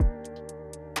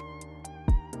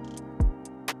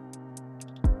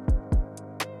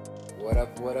What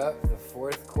up, what up? The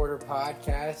fourth quarter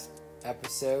podcast,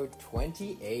 episode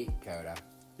 28, Kota.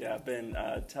 Yeah, Ben,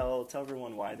 tell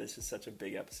everyone why this is such a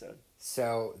big episode.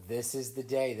 So this is the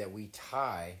day that we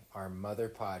tie our mother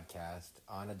podcast,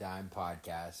 On a Dime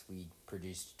podcast. We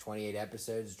produced 28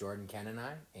 episodes, Jordan, Ken, and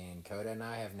I, and Kota and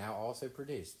I have now also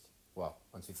produced, well,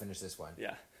 once we finish this one,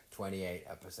 28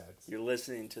 episodes. You're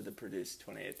listening to the produced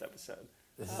 28th episode.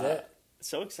 This is it.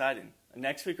 So exciting.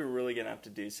 Next week we're really going to have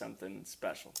to do something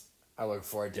special. I look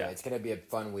forward to it. It's going to be a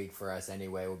fun week for us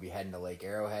anyway. We'll be heading to Lake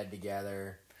Arrowhead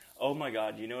together. Oh my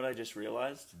God, you know what I just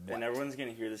realized? What? And everyone's going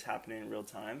to hear this happening in real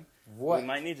time. What? We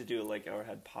might need to do a Lake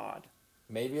Arrowhead pod.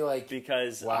 Maybe like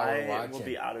because while we're I watching. will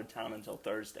be out of town until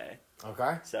Thursday.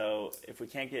 Okay. So if we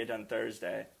can't get it done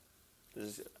Thursday,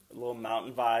 there's a little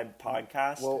mountain vibe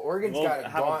podcast. Well, Oregon's we'll got a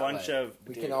have gauntlet. a bunch of.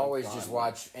 We can always just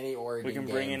watch any Oregon We can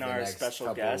game bring in for the our next special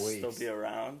couple guests. of weeks. They'll be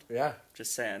around. Yeah.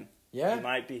 Just saying. Yeah. You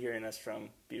might be hearing us from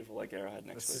beautiful Lake Arrowhead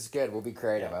next week. This is good. We'll be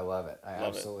creative. Yeah. I love it. I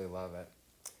Love absolutely love it.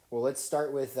 Well, let's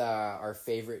start with our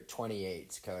favorite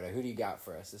 28s, Kota. Who do you got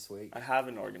for us this week? I have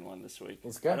an Oregon one this week.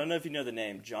 Let's go. I don't know if you know the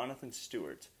name, Jonathan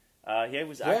Stewart. He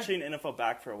was actually an NFL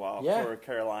back for a while for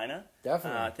Carolina.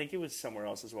 Definitely. I think he was somewhere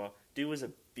else as well. Dude was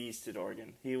a beast at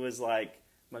Oregon. He was like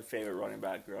my favorite running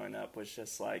back growing up. Was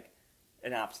just like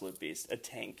an absolute beast, a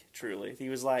tank. Truly, he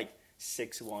was like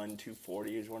 6'1",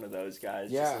 240. He was one of those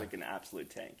guys. Yeah. Just like an absolute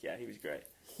tank. Yeah, he was great.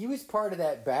 He was part of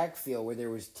that backfield where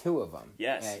there was two of them.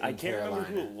 Yes, I can't Carolina.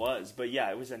 remember who it was, but yeah,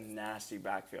 it was a nasty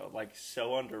backfield. Like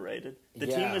so underrated. The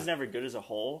team was never good as a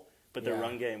whole, but the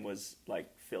run game was like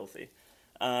filthy.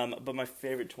 But my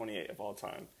favorite 28 of all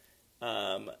time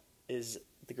is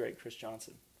the great Chris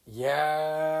Johnson.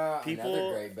 Yeah, People,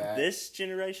 another great back. This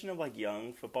generation of like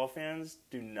young football fans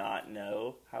do not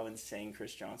know how insane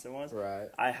Chris Johnson was. Right.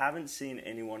 I haven't seen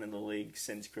anyone in the league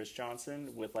since Chris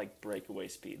Johnson with like breakaway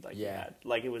speed like he had.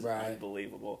 Like it was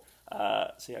unbelievable.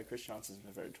 So yeah, Chris Johnson's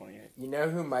my favorite 28. You know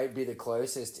who might be the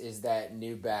closest is that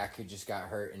new back who just got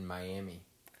hurt in Miami.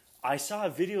 I saw a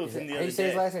video of him the other day. How do you say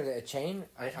his last name? Is it a chain?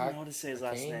 I don't know how to say his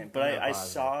last Chain? name, but I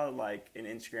saw like an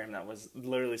Instagram that was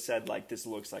literally said like this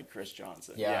looks like Chris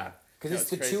Johnson. Yeah, because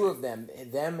it's the crazy. two of them,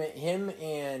 him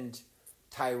and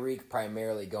Tyreek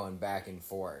primarily going back and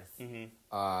forth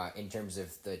in terms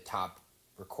of the top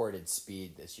recorded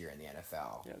speed this year in the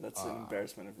NFL. Yeah, that's an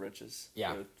embarrassment of riches.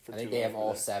 Yeah, for I think Tua they have all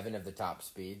over there. 7 of the top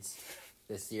speeds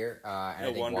this year, and I No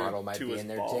think wonder Waddle might be Tua's in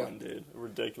there balling, too. Dude.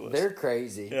 Ridiculous. They're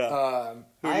crazy. Yeah.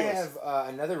 I have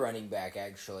another running back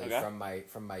actually Okay.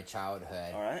 from my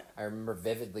childhood. All right. I remember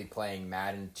vividly playing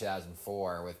Madden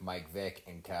 2004 with Mike Vick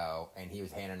and co, and he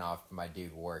was handing off to my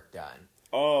dude Work Done.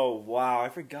 Oh wow, I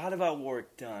forgot about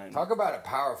Work Done. Talk about a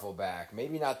powerful back.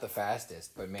 Maybe not the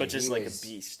fastest, but man, just he like was, a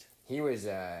beast. He was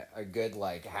a good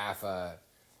like half a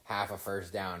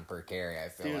first down per carry. I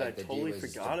feel Dude, like I the totally dude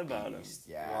was forgot just a about him. beast.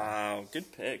 Yeah. Wow, good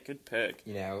pick.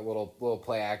 You know, little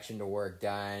play action to Work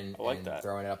Done, I like and that.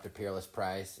 throwing it up to Peerless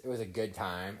Price. It was a good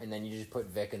time, and then you just put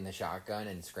Vic in the shotgun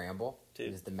and scramble. Dude.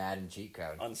 It was the Madden cheat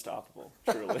code. Unstoppable,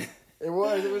 truly. It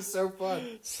was so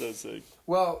fun. So sick.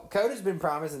 Well, Coda's been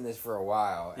promising this for a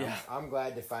while. Yeah. I'm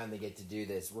glad to finally get to do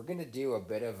this. We're going to do a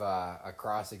bit of a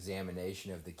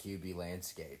cross-examination of the QB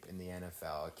landscape in the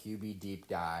NFL, a QB deep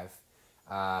dive.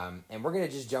 And we're going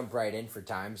to just jump right in for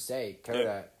time's sake.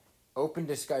 Coda, open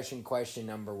discussion question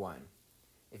number 1.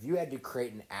 If you had to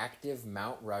create an active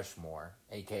Mount Rushmore,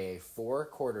 a.k.a. 4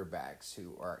 quarterbacks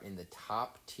who are in the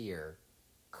top tier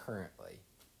currently,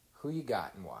 who you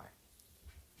got and why?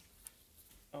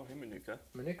 Oh, hey Manuka.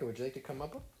 Monica, would you like to come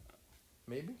up?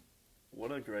 Maybe?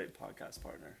 What a great podcast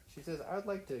partner. She says, I'd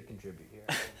like to contribute here.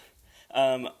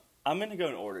 I'm gonna go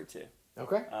in order too.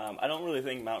 Okay. I don't really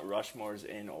think Mount Rushmore's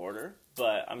in order,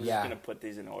 but I'm just going to put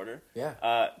these in order.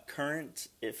 Yeah. Current,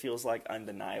 it feels like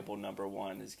undeniable number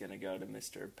 1 is going to go to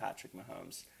Mr. Patrick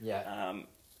Mahomes. Yeah.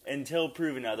 Until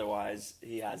proven otherwise,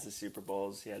 he has the Super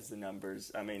Bowls, he has the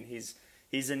numbers. I mean, he's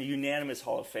a unanimous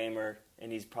Hall of Famer,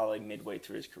 and he's probably midway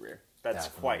through his career. That's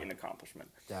quite an accomplishment.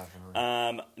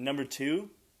 Definitely. Number 2,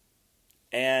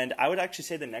 and I would actually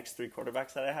say the next 3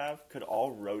 quarterbacks that I have could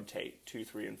all rotate 2,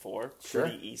 3, and 4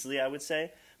 pretty easily, I would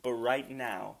say. But right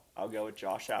now, I'll go with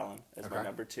Josh Allen as my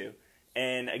number 2.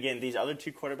 And again, these other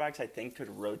 2 quarterbacks I think could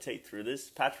rotate through this.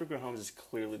 Patrick Mahomes is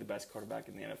clearly the best quarterback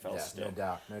in the NFL still.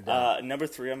 No doubt. Number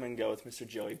 3, I'm going to go with Mr.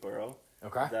 Joey Burrow.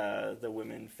 Okay. The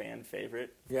women fan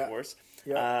favorite, of course.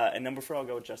 Yeah. And number 4, I'll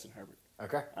go with Justin Herbert.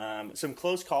 Okay. Some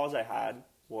close calls I had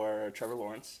were Trevor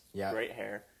Lawrence, great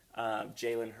hair,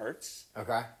 Jalen Hurts.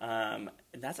 Okay. And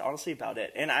that's honestly about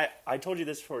it. And I told you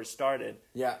this before we started.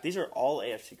 Yeah. These are all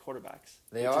AFC quarterbacks.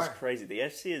 Which is crazy. The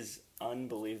AFC is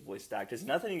unbelievably stacked. There's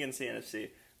nothing against the NFC,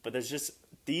 but there's just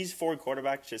these 4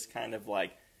 quarterbacks just kind of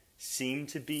like seem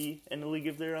to be in a league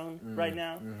of their own right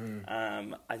now.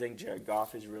 Mm-hmm. I think Jared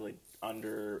Goff is really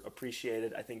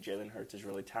underappreciated. I think Jalen Hurts is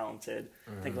really talented.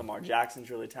 I think Lamar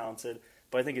Jackson's really talented.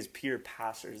 But I think as pure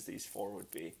passers, these 4 would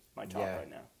be my top right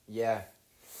now. Yeah.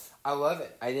 I love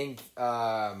it. I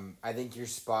think you're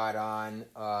spot on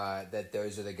that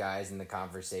those are the guys in the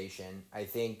conversation. I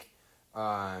think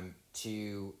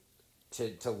to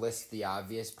list the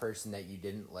obvious person that you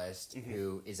didn't list,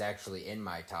 who is actually in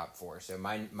my top 4. So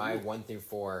my 1 through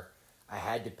 4, I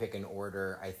had to pick an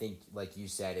order. I think, like you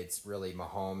said, it's really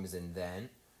Mahomes and then.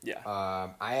 Yeah.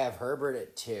 I have Herbert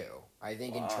at 2. I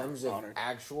think in terms of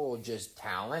actual just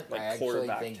talent, like I actually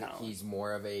think talent. that he's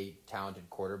more of a talented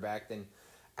quarterback than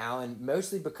Allen,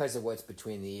 mostly because of what's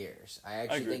between the ears. I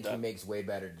actually think he makes way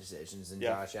better decisions than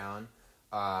Josh Allen.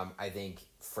 I think,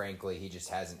 frankly, he just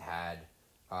hasn't had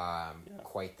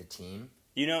quite the team.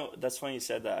 You know, that's funny you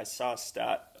said that. I saw a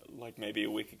stat like maybe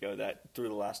a week ago that through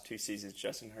the last 2 seasons,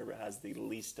 Justin Herbert has the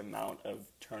least amount of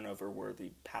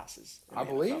turnover-worthy passes. I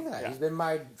believe that. Yeah. He's been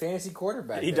my fantasy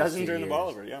quarterback. He doesn't turn the ball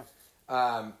over,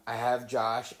 I have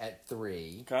Josh at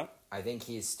 3. Okay. I think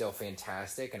he's still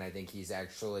fantastic, and I think he's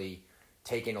actually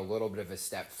taken a little bit of a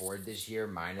step forward this year,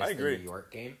 minus the New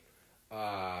York game.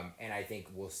 And I think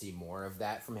we'll see more of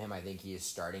that from him. I think he is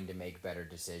starting to make better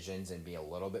decisions and be a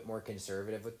little bit more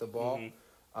conservative with the ball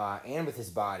and with his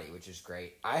body, which is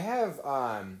great. I have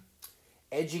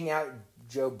edging out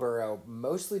Joe Burrow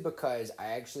mostly because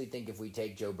I actually think if we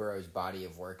take Joe Burrow's body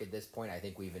of work at this point, I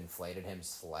think we've inflated him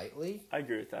slightly. I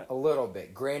agree with that. A little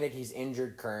bit. Granted, he's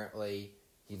injured currently.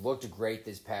 He looked great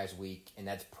this past week, and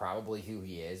that's probably who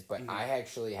he is. But I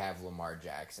actually have Lamar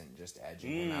Jackson just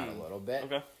edging him out a little bit.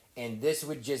 Okay. And this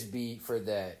would just be for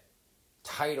the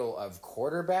title of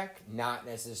quarterback, not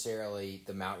necessarily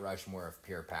the Mount Rushmore of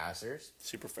pure passers.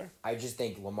 Super fair. I just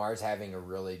think Lamar's having a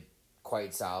really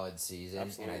quite solid season,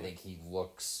 Absolutely. and I think he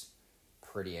looks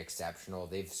pretty exceptional.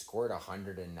 They've scored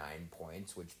 109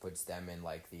 points, which puts them in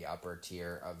like the upper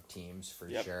tier of teams for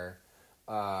sure.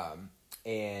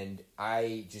 And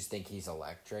I just think he's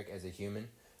electric as a human.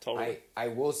 Totally. I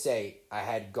will say I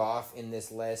had Goff in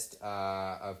this list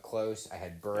of close. I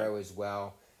had Burrow as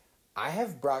well. I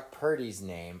have Brock Purdy's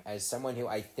name as someone who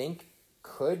I think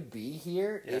could be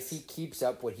here if he keeps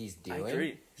up what he's doing. I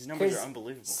agree. His numbers are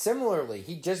unbelievable. Similarly,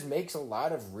 he just makes a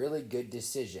lot of really good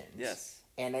decisions. Yes.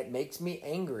 And it makes me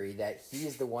angry that he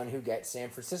is the one who gets San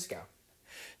Francisco.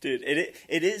 Dude,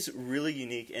 it is really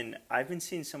unique, and I've been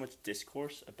seeing so much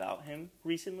discourse about him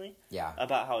recently. Yeah.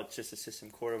 About how it's just a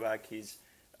system quarterback. He's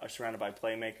surrounded by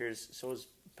playmakers. So is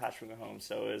Patrick Mahomes.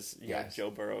 So is Joe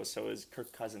Burrow. So is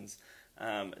Kirk Cousins.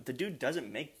 The dude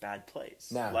doesn't make bad plays.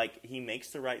 No. Like, he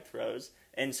makes the right throws.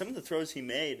 And some of the throws he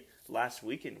made last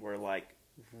weekend were, like,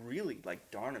 really, like,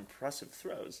 darn impressive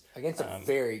throws. Against a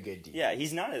very good defense. Yeah,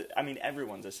 he's not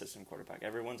everyone's a system quarterback.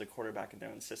 Everyone's a quarterback in their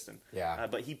own system. Yeah.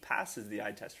 But he passes the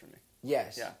eye test for me.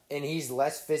 Yes. Yeah. And he's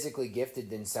less physically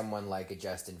gifted than someone like a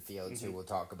Justin Fields, who we'll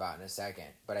talk about in a second.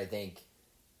 But I think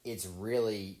it's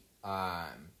really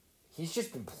he's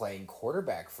just been playing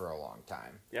quarterback for a long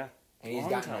time. Yeah. And he's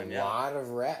gotten a lot of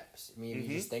reps. I mean, if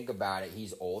you just think about it,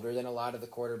 he's older than a lot of the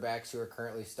quarterbacks who are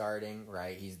currently starting,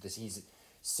 right? He's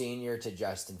senior to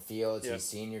Justin Fields. He's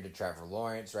senior to Trevor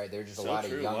Lawrence, right? There's just a lot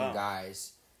of young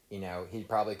guys. You know, he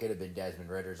probably could have been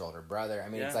Desmond Ritter's older brother. I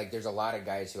mean, it's like there's a lot of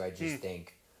guys who I just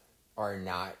think are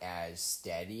not as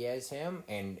steady as him,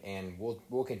 and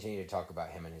we'll continue to talk about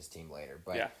him and his team later.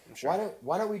 But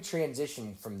why don't we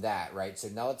transition from that, right? So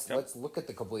now let's look at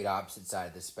the complete opposite side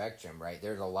of the spectrum, right?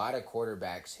 There's a lot of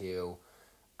quarterbacks who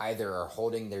either are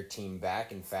holding their team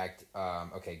back. In fact,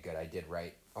 okay, good, I did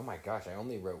write. Oh my gosh, I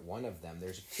only wrote one of them.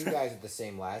 There's 2 guys with the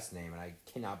same last name, and I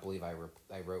cannot believe I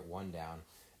wrote one down.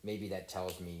 Maybe that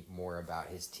tells me more about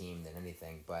his team than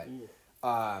anything. But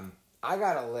I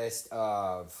got a list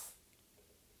of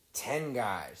 10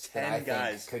 guys that I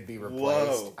think could be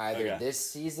replaced either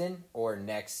this season or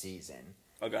next season.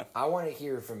 Okay. I want to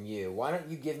hear from you. Why don't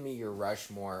you give me your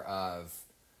Rushmore of...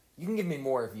 You can give me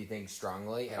more if you think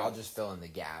strongly, and I'll just fill in the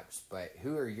gaps. But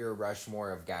who are your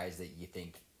Rushmore of guys that you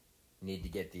think need to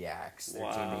get the axe?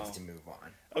 Their team needs to move on.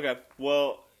 Okay.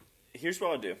 Well, here's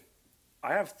what I'll do.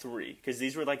 I have 3, because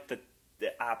these were like that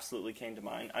absolutely came to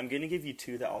mind. I'm going to give you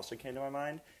 2 that also came to my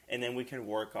mind, and then we can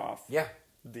work off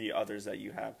the others that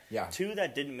you have. Yeah. 2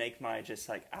 that didn't make my just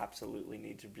like absolutely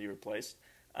need to be replaced.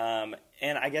 And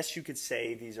I guess you could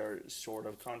say these are sort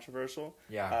of controversial.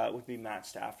 Yeah. Would be Matt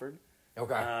Stafford.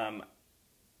 Okay.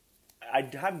 I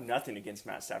have nothing against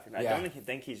Matt Stafford. I don't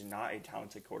think he's not a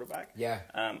talented quarterback. Yeah.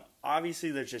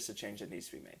 Obviously, there's just a change that needs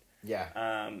to be made.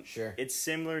 Yeah, sure. It's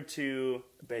similar to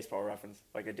Baseball Reference,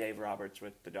 like a Dave Roberts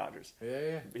with the Dodgers.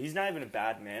 Yeah. He's not even a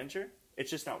bad manager.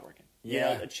 It's just not working.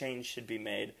 Yeah. A change should be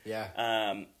made.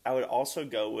 Yeah. I would also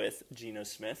go with Geno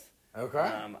Smith.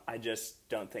 Okay. I just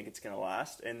don't think it's going to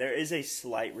last. And there is a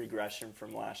slight regression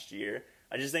from last year.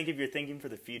 I just think if you're thinking for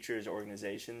the future as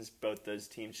organizations, both those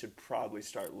teams should probably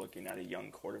start looking at a young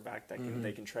quarterback that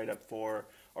they can trade up for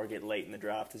or get late in the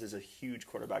draft. This is a huge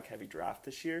quarterback-heavy draft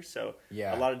this year, so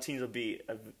a lot of teams will be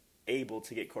able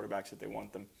to get quarterbacks if they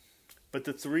want them. But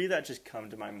the three that just come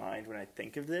to my mind when I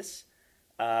think of this,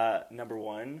 number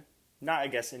one, not I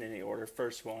guess in any order,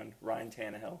 first one, Ryan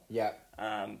Tannehill. Yeah.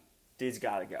 Dude's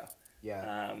got to go.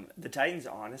 Yeah. The Titans,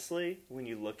 honestly, when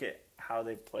you look at how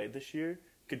they've played this year,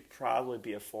 could probably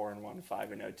be a 4-1,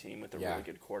 5-0 team with a really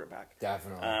good quarterback.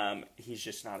 Definitely. He's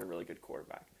just not a really good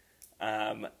quarterback.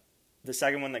 The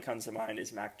second one that comes to mind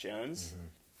is Mac Jones. Mm-hmm.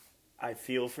 I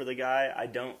feel for the guy.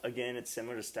 Again, it's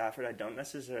similar to Stafford. I don't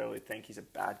necessarily think he's a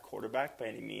bad quarterback by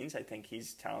any means. I think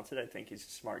he's talented. I think he's a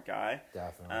smart guy.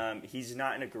 Definitely. He's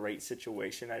not in a great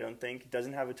situation, I don't think.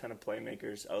 Doesn't have a ton of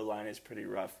playmakers. O-line is pretty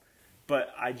rough.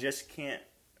 But I just can't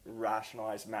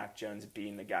rationalize Mac Jones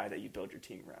being the guy that you build your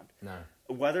team around. No.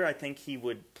 Whether I think he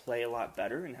would play a lot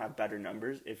better and have better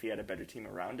numbers if he had a better team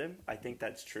around him, I think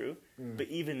that's true. But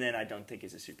even then, I don't think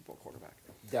he's a Super Bowl quarterback.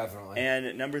 Definitely.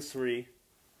 And number three,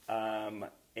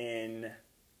 in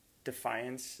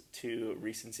defiance to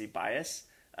recency bias,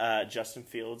 Justin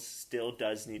Fields still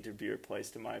does need to be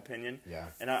replaced, in my opinion. Yeah.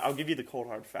 And I'll give you the cold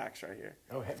hard facts right here.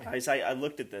 Oh, hit me. I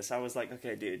looked at this. I was like,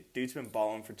 okay, dude's been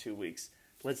balling for 2 weeks.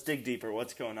 Let's dig deeper.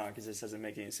 What's going on? Because this doesn't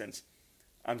make any sense.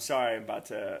 I'm sorry, I'm about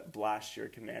to blast your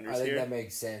Commanders here. I think that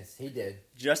makes sense. He did.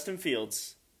 Justin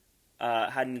Fields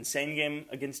had an insane game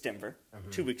against Denver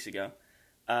 2 weeks ago.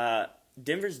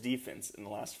 Denver's defense in the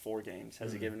last 4 games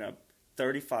has given up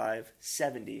 35,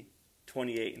 70,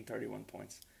 28, and 31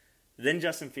 points. Then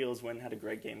Justin Fields went and had a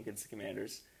great game against the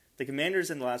Commanders. The Commanders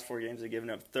in the last 4 games have given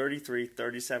up 33,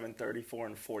 37, 34,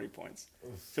 and 40 points.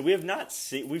 So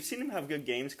we've seen him have good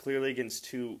games clearly against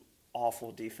 2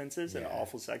 awful defenses and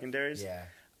awful secondaries. Yeah.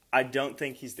 I don't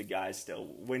think he's the guy still.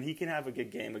 When he can have a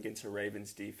good game against a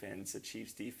Ravens defense, a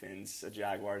Chiefs defense, a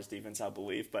Jaguars defense, I'll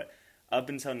believe. But up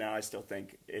until now, I still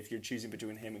think if you're choosing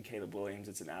between him and Caleb Williams,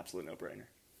 it's an absolute no-brainer.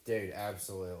 Dude,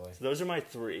 absolutely. So those are my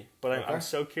 3. But I'm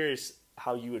so curious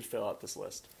how you would fill out this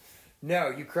list. No,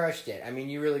 you crushed it. I mean,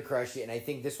 you really crushed it, and I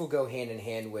think this will go hand in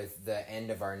hand with the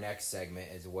end of our next segment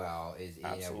as well. Is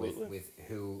with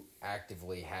who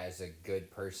actively has a good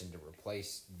person to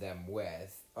replace them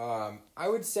with. I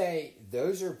would say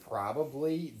those are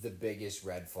probably the biggest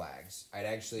red flags. I'd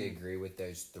actually agree with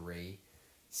those 3.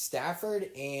 Stafford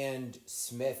and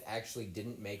Smith actually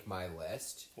didn't make my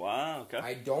list. Wow. Okay.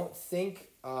 I don't think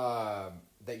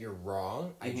that you're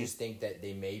wrong. I just think that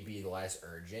they may be less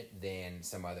urgent than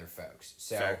some other folks.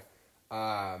 So,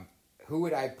 who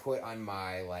would I put on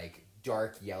my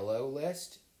dark yellow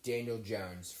list? Daniel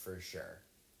Jones for sure.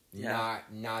 Yeah.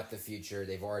 Not the future.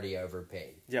 They've already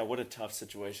overpaid. Yeah. What a tough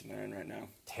situation they're in right now.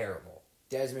 Terrible.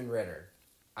 Desmond Ridder.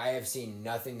 I have seen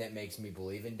nothing that makes me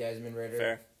believe in Desmond Ridder.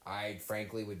 Fair. I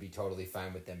frankly would be totally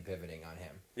fine with them pivoting on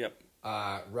him. Yep.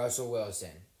 Russell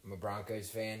Wilson. I'm a Broncos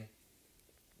fan.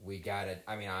 We got it.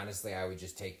 I mean, honestly, I would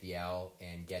just take the L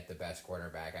and get the best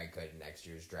quarterback I could in next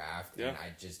year's draft, and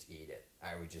I'd just eat it.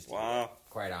 I would just eat it.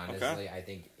 Quite honestly, I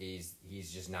think he's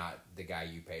just not the guy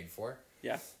you paid for.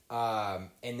 Yeah.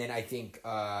 And then I think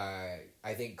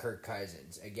Kirk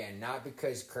Cousins. Again, not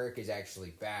because Kirk is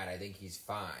actually bad. I think he's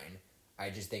fine. I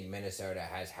just think Minnesota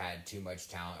has had too much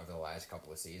talent over the last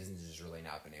couple of seasons and just really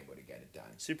not been able to get it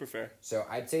done. Super fair. So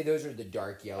I'd say those are the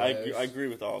dark yellows. I agree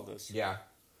with all of those. Yeah.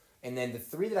 And then the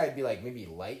 3 that I'd be maybe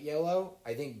light yellow,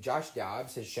 I think Josh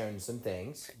Dobbs has shown some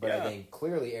things, but I think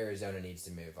clearly Arizona needs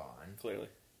to move on. Clearly.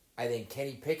 I think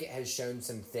Kenny Pickett has shown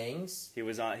some things. He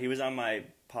was on my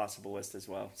possible list as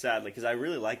well, sadly, because I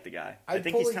really like the guy. I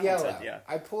think he's talented,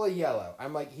 I pull a yellow.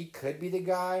 I'm he could be the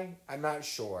guy. I'm not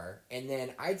sure. And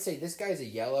then I'd say this guy's a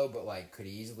yellow, but could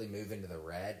he easily move into the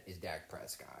red, is Dak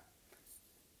Prescott.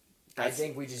 I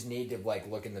think we just need to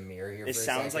look in the mirror here for a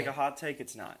second. It sounds like a hot take.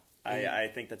 It's not. I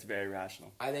think that's very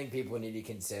rational. I think people need to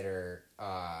consider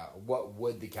what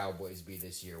would the Cowboys be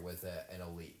this year with an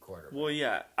elite quarterback. Well,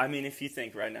 yeah. I mean, if you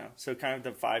think right now, so kind of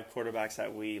the 5 quarterbacks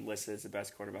that we listed as the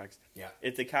best quarterbacks. Yeah.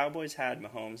 If the Cowboys had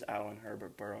Mahomes, Allen,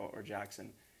 Herbert, Burrow, or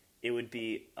Jackson, it would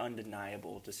be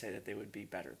undeniable to say that they would be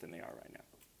better than they are right now.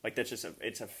 That's just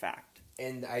it's a fact.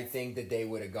 And I think that they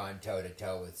would have gone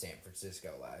toe-to-toe with San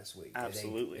Francisco last week.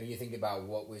 Absolutely. When you think about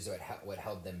what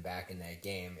held them back in that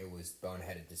game, it was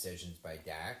boneheaded decisions by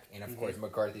Dak. And, of course,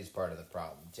 McCarthy's part of the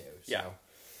problem, too. So,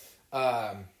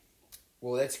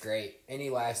 Well, that's great. Any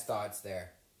last thoughts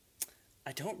there?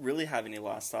 I don't really have any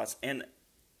last thoughts, and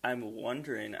I'm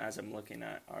wondering as I'm looking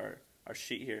at our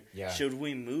sheet here, should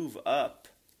we move up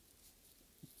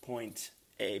point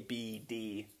A, B,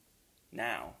 D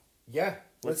now? Yeah,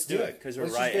 let's do it because we're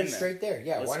right in there. Let's straight there.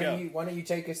 Yeah, why don't you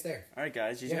take us there? All right,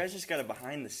 guys. You guys just got a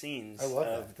behind the scenes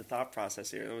of the thought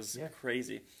process here. It was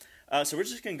crazy. So we're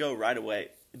just gonna go right away.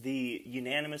 The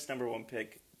unanimous number one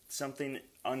pick. Something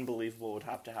unbelievable would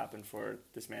have to happen for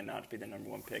this man not to be the number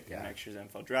one pick in next year's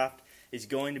NFL draft. Is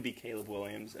going to be Caleb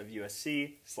Williams of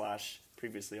USC /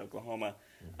 previously Oklahoma.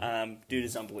 Dude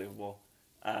is unbelievable.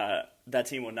 That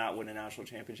team will not win a national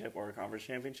championship or a conference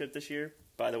championship this year,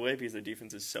 by the way, because their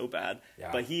defense is so bad.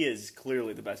 Yeah. But he is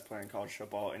clearly the best player in college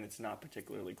football, and it's not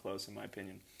particularly close in my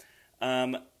opinion.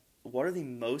 What are the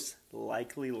most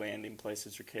likely landing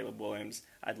places for Caleb Williams?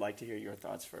 I'd like to hear your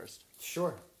thoughts first.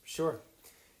 Sure.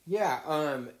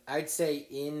 Yeah, I'd say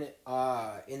in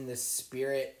the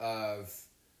spirit of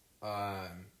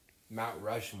Mount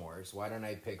Rushmores, why don't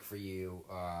I pick for you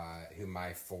who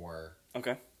my 4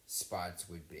 spots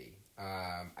would be?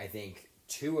 I think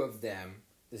 2 of them,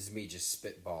 this is me just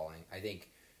spitballing, I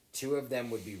think 2 of them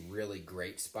would be really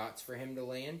great spots for him to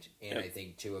land, and I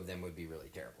think 2 of them would be really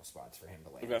terrible spots for him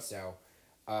to land. Okay. So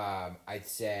I'd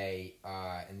say,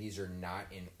 and these are not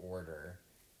in order,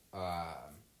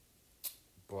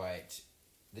 but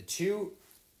the 2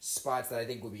 spots that I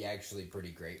think would be actually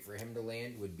pretty great for him to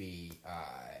land would be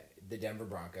the Denver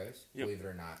Broncos, believe it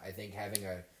or not. I think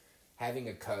having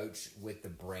a coach with the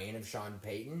brain of Sean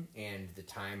Payton and the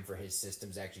time for his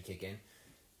systems to actually kick in,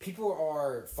 people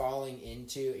are falling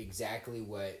into exactly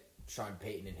what Sean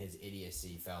Payton and his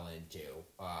idiocy fell into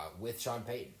with Sean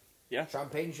Payton. Yeah. Sean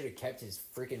Payton should have kept his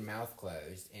freaking mouth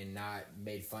closed and not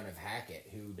made fun of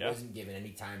Hackett, who wasn't given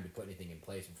any time to put anything in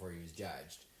place before he was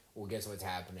judged. Well, guess what's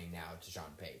happening now to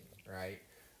Sean Payton, right?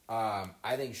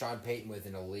 I think Sean Payton with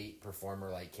an elite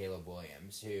performer like Caleb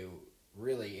Williams, who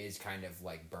really is kind of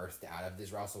like birthed out of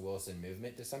this Russell Wilson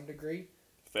movement to some degree,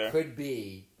 could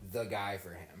be the guy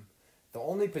for him. The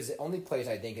only place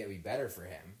I think it would be better for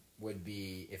him would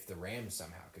be if the Rams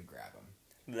somehow could grab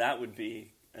him. That would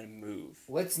be a move.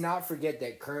 Let's not forget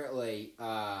that currently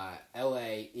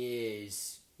LA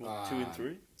is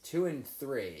 2-3?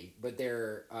 2-3, but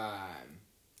they're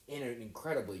in an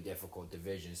incredibly difficult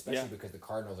division, especially because the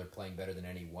Cardinals are playing better than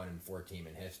any 1-4 team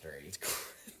in history.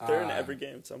 They're in every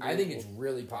game. It's I think it's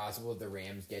really possible the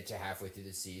Rams get to halfway through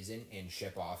the season and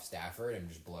ship off Stafford and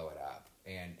just blow it up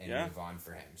and move on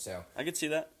for him. So I could see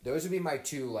that. Those would be my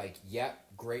 2,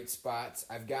 great spots.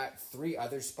 I've got 3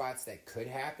 other spots that could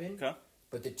happen. Okay.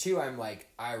 But the 2 I'm like,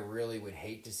 I really would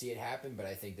hate to see it happen, but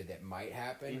I think that might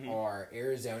happen, are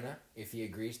Arizona, if he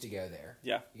agrees to go there.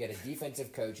 Yeah. You got a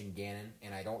defensive coach in Gannon,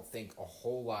 and I don't think a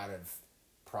whole lot of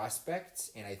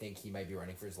prospects, and I think he might be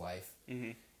running for his life.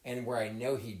 Mm-hmm. And where I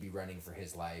know he'd be running for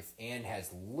his life and has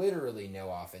literally no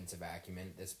offensive acumen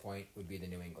at this point would be the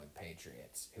New England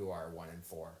Patriots, who are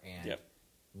 1-4 and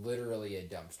literally a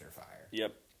dumpster fire.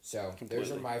 Yep. So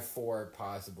those are my 4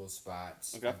 possible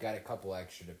spots. Okay. I've got a couple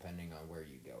extra depending on where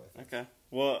you go with it. Okay.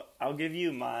 Well, I'll give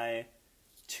you my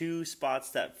 2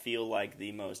 spots that feel like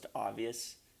the most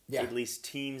obvious. Yeah. At least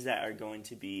teams that are going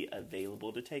to be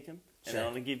available to take him. And then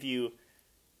I'm going to give you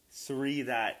 3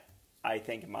 that I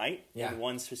think might, and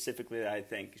 1 specifically that I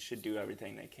think should do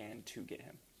everything they can to get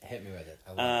him. Hit me with it.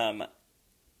 I love it.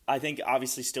 I think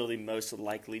obviously still the most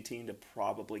likely team to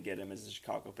probably get him is the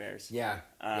Chicago Bears. Yeah.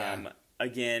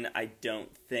 Again, I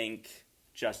don't think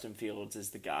Justin Fields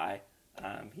is the guy.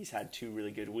 He's had 2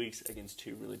 really good weeks against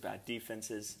 2 really bad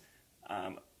defenses.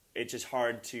 It's just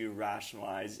hard to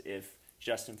rationalize if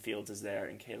Justin Fields is there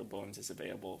and Caleb Williams is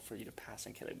available for you to pass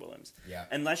on Caleb Williams. Yeah.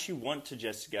 Unless you want to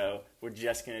just go, we're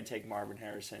just going to take Marvin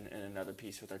Harrison and another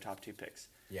piece with our top 2 picks.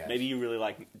 Yes. Maybe you really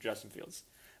like Justin Fields.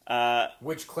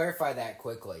 Which, clarify that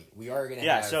quickly. We are going to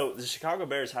have... Yeah, so the Chicago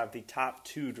Bears have the top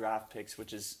 2 draft picks,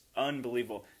 which is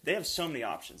unbelievable. They have so many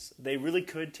options. They really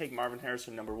could take Marvin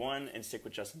Harrison number 1 and stick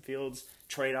with Justin Fields,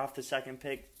 trade off the 2nd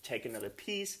pick, take another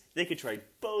piece. They could trade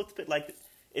both, but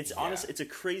it's honest. It's a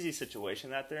crazy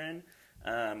situation that they're in.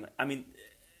 I mean,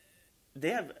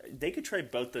 they could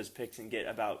trade both those picks and get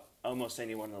about almost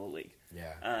anyone in the league.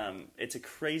 Yeah. It's a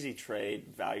crazy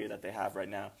trade value that they have right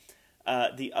now.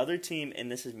 The other team,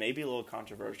 and this is maybe a little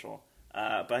controversial,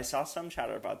 but I saw some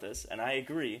chatter about this, and I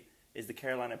agree, is the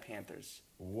Carolina Panthers.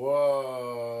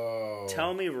 Whoa.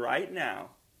 Tell me right now,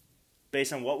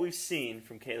 based on what we've seen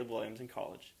from Caleb Williams in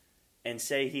college, and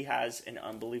say he has an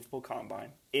unbelievable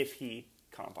combine, if he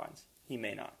combines. He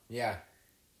may not. Yeah.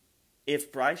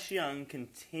 If Bryce Young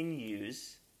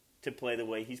continues to play the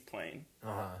way he's playing,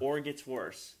 or gets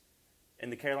worse,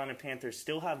 and the Carolina Panthers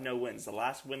still have no wins, the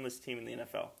last winless team in the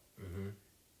NFL,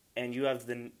 and you have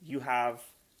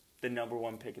the number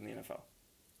one pick in the NFL.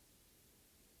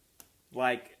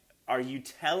 Like, are you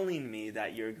telling me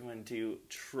that you're going to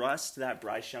trust that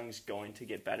Bryce Young's going to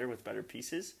get better with better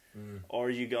pieces? Or are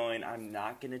you going, I'm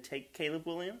not going to take Caleb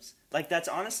Williams? Like, that's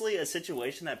honestly a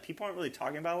situation that people aren't really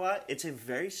talking about a lot. It's a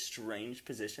very strange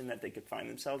position that they could find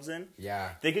themselves in.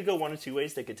 Yeah. They could go one of two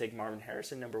ways. They could take Marvin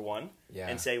Harrison, number one,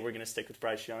 and say, we're going to stick with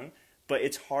Bryce Young. But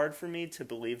it's hard for me to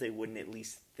believe they wouldn't at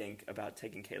least think about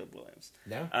taking Caleb Williams.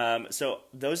 No. So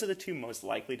those are the two most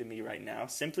likely to me right now,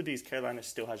 simply because Carolina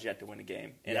still has yet to win a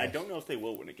game. And I don't know if they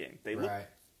will win a game. They look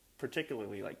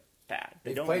particularly, bad.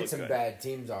 They've don't played look some good. bad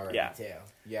teams already, too.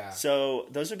 Yeah. So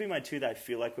those would be my two that I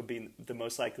feel like would be the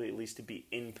most likely at least to be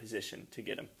in position to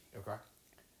get him. Okay.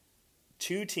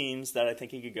 Two teams that I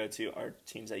think he could go to are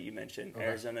teams that you mentioned,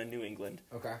 Arizona and New England.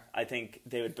 Okay. I think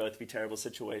they would both be terrible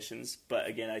situations. But,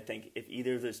 again, I think if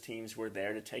either of those teams were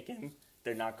there to take him,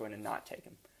 they're not going to not take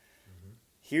him.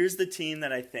 Here's the team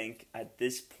that I think at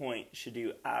this point should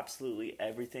do absolutely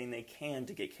everything they can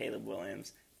to get Caleb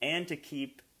Williams and to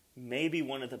keep maybe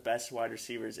one of the best wide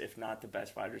receivers, if not the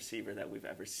best wide receiver that we've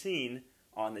ever seen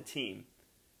on the team,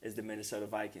 is the Minnesota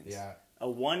Vikings. Yeah. A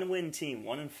one-win team,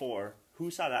 1-4. Who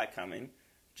saw that coming?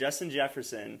 Justin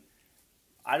Jefferson,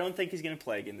 I don't think he's going to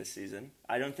play again this season.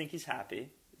 I don't think he's happy.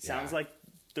 It sounds like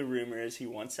the rumor is he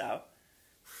wants out.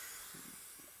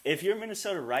 If you're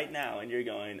Minnesota right now and you're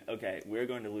going, okay, we're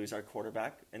going to lose our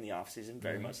quarterback in the offseason,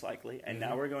 very most likely, and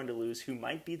now we're going to lose who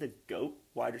might be the GOAT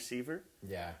wide receiver.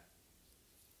 Yeah.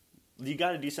 You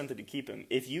got to do something to keep him.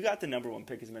 If you got the number one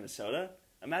pick as Minnesota,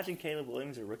 imagine Caleb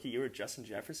Williams, a rookie year with Justin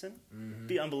Jefferson.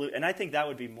 Be unbelievable. And I think that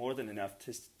would be more than enough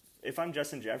to. If I'm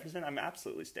Justin Jefferson, I'm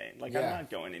absolutely staying. I'm not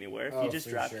going anywhere. If you just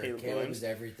draft Caleb Williams, is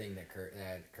everything that Kirk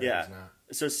is not.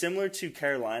 So similar to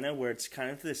Carolina, where it's kind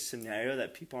of this scenario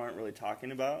that people aren't really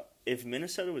talking about. If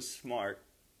Minnesota was smart,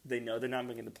 they know they're not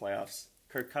making the playoffs.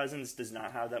 Kirk Cousins does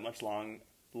not have that much long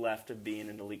left of being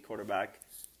an elite quarterback.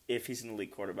 If he's an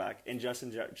elite quarterback, and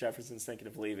Justin Jefferson's thinking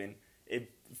of leaving,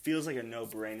 it feels like a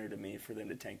no-brainer to me for them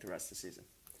to tank the rest of the season.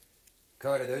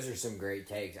 Kota, those are some great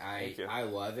takes. Thank you. I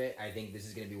love it. I think this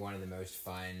is going to be one of the most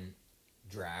fun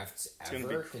drafts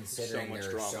ever, considering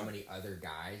there are so many other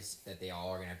guys that they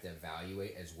all are going to have to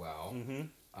evaluate as well.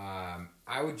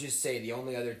 I would just say the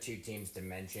only other two teams to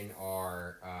mention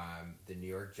are the New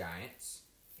York Giants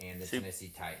and the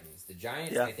Tennessee Titans. The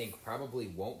Giants, I think, probably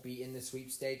won't be in the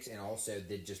sweepstakes, and also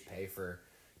did just pay for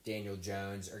Daniel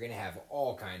Jones, are going to have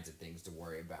all kinds of things to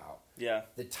worry about. Yeah.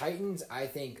 The Titans, I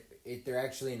think, they're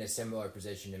actually in a similar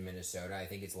position to Minnesota. I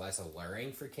think it's less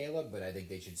alluring for Caleb, but I think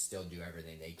they should still do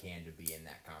everything they can to be in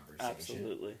that conversation.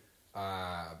 Absolutely.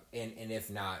 And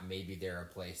if not, maybe they're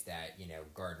a place that,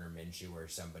 Gardner Minshew or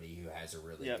somebody who has a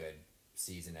really good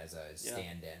season as a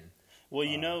stand-in. Well,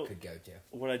 could go to.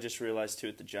 What I just realized, too,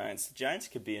 with the Giants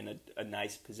could be in a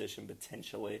nice position,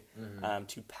 potentially,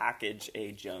 to package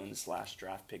a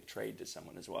Jones/draft pick trade to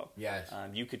someone as well. Yes.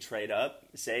 You could trade up,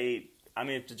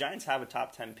 if the Giants have a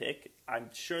top 10 pick, I'm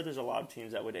sure there's a lot of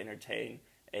teams that would entertain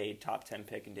a top 10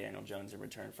 pick in Daniel Jones in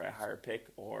return for a higher pick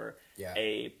or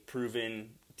a proven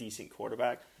decent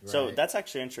quarterback. Right. So that's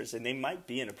actually interesting. They might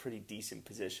be in a pretty decent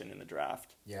position in the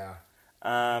draft. Yeah.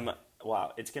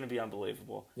 Wow, it's going to be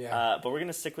unbelievable. Yeah. But we're going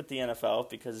to stick with the NFL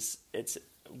because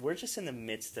we're just in the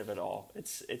midst of it all.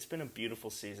 It's been a beautiful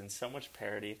season, so much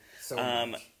parity. So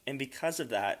much. And because of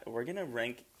that, we're going to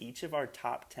rank each of our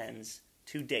top 10s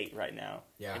to date right now.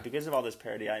 Yeah. And because of all this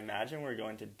parity, I imagine we're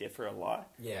going to differ a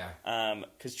lot. Yeah.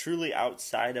 Because truly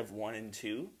outside of 1 and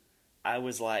 2, I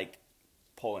was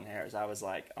pulling hairs. I was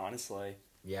honestly.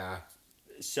 Yeah.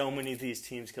 So many of these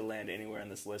teams could land anywhere on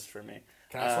this list for me.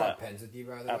 Can I swap pens with you,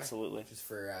 by the way? Absolutely. Just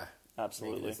for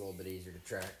absolutely. making this a little bit easier to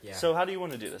track. Yeah. So how do you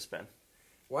want to do this, Ben?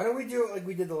 Why don't we do it like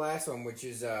we did the last one, which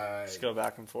is just go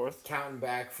back and forth? Counting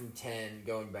back from 10,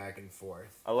 going back and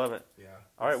forth. I love it. Yeah.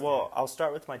 All right, well, I'll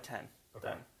start with my 10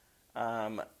 okay.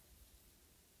 then.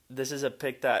 This is a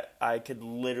pick that I could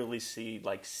literally see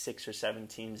 6 or 7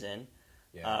 teams in.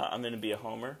 Yeah. I'm going to be a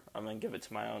homer. I'm going to give it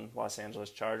to my own Los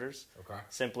Angeles Chargers. Okay.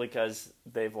 Simply because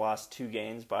they've lost 2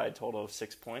 games by a total of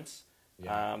 6 points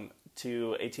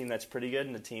to a team that's pretty good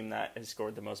and a team that has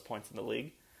scored the most points in the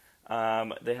league.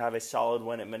 They have a solid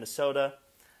win at Minnesota.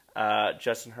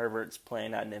 Justin Herbert's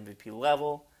playing at an MVP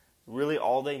level. Really,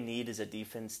 all they need is a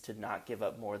defense to not give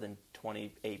up more than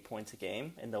 28 points a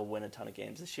game, and they'll win a ton of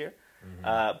games this year.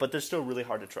 Mm-hmm. But they're still really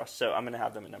hard to trust, so I'm going to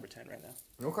have them at number 10 right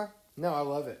now. Okay. No, I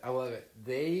love it.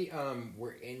 They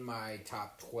were in my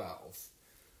top 12.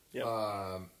 Yep.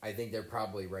 I think they're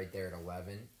probably right there at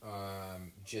 11,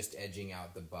 just edging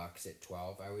out the Bucks at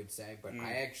 12, I would say. But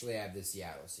I actually have the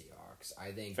Seattle Seahawks.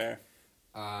 I think Fair.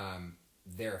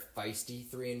 They're a feisty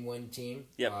 3-1 team.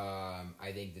 Yep.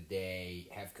 I think that they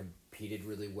have competed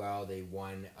really well. They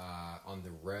won on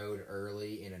the road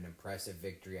early in an impressive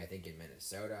victory, I think, in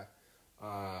Minnesota.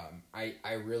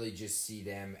 I really just see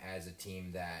them as a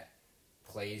team that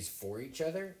plays for each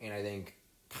other, and I think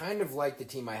kind of like the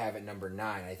team I have at number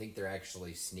 9. I think they're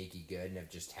actually sneaky good and have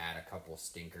just had a couple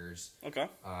stinkers. Okay.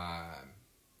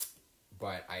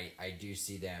 But I do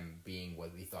see them being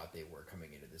what we thought they were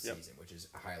coming into the season, which is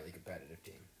a highly competitive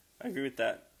team. I agree with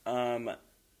that.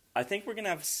 I think we're going to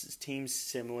have teams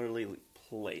similarly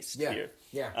placed here.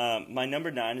 Yeah. My number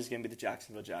 9 is going to be the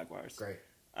Jacksonville Jaguars. Great.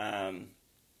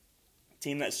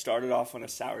 Team that started off on a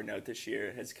sour note this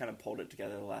year has kind of pulled it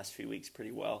together the last few weeks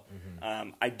pretty well.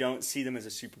 I don't see them as a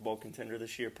Super Bowl contender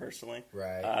this year personally.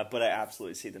 Right. But I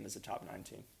absolutely see them as a top 9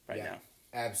 team now.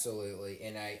 Absolutely.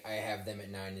 And I have them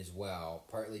at 9 as well,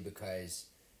 partly because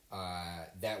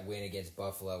that win against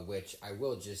Buffalo, which I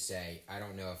will just say, I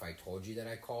don't know if I told you that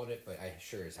I called it, but I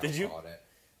sure as hell called it.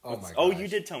 Oh my gosh. Oh, you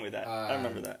did tell me that. I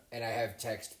remember that. And I have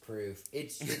text proof.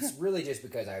 It's really just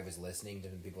because I was listening to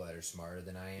some people that are smarter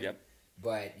than I am. Yep.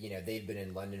 But, they'd been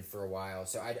in London for a while.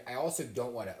 So I also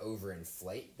don't want to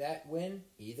overinflate that win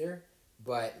either.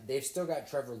 But they've still got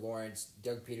Trevor Lawrence.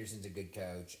 Doug Peterson's a good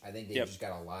coach. I think they've just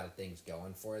got a lot of things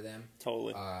going for them.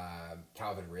 Totally.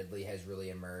 Calvin Ridley has really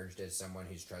emerged as someone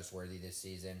who's trustworthy this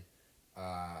season.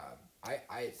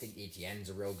 I think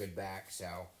Etienne's a real good back. So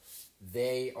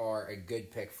they are a good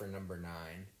pick for number 9.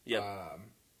 Yep.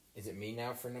 Is it me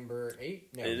now for number 8?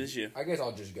 No, it is you. I guess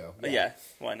I'll just go. Yeah,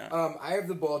 why not? I have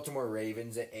the Baltimore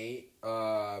Ravens at 8.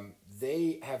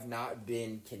 They have not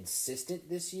been consistent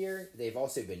this year. They've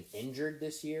also been injured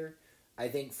this year. I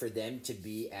think for them to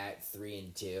be at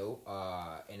 3-2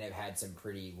 and have had some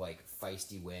pretty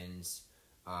feisty wins,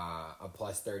 a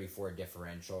plus 34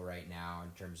 differential right now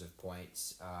in terms of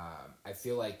points. I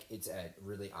feel like it's a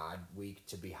really odd week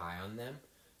to be high on them,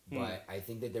 but I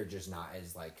think that they're just not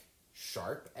as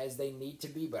sharp as they need to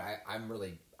be, but I'm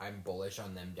bullish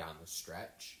on them down the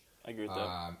stretch. I agree with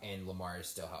that. And Lamar is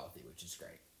still healthy, which is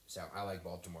great. So I like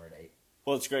Baltimore at 8.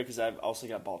 Well, it's great because I've also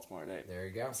got Baltimore at 8. There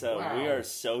you go. So we are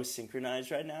so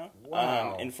synchronized right now.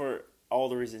 Wow. And for all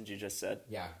the reasons you just said.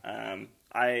 Yeah.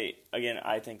 I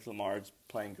think Lamar's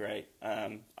playing great.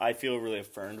 I feel really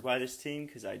affirmed by this team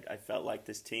because I felt like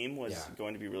this team was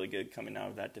going to be really good coming out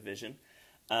of that division.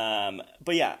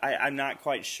 But yeah, I'm not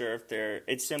quite sure if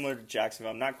it's similar to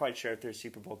Jacksonville. I'm not quite sure if they're a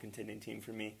Super Bowl contending team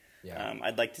for me. Yeah.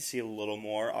 I'd like to see a little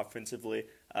more offensively.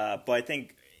 But I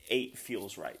think 8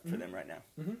 feels right for them right now.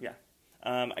 Mm-hmm. Yeah.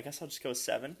 I guess I'll just go with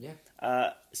 7.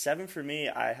 Yeah. 7 for me,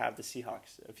 I have the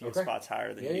Seahawks a few spots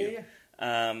higher than you.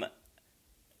 Yeah.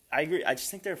 I agree. I just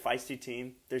think they're a feisty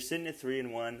team. They're sitting at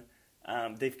 3-1.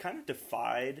 They've kind of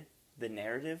defied the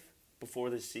narrative before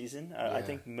this season. I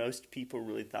think most people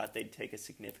really thought they'd take a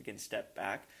significant step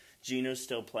back. Geno's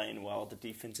still playing well. The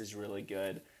defense is really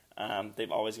good.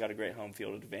 They've always got a great home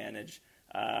field advantage.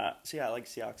 So yeah, I like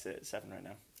Seahawks at 7 right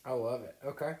now. I love it.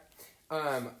 Okay.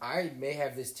 I may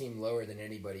have this team lower than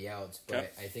anybody else,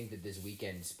 but I think that this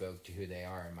weekend spoke to who they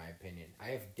are, in my opinion.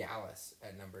 I have Dallas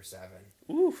at number 7.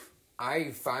 Oof.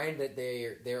 I find that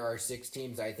there are 6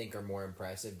 teams I think are more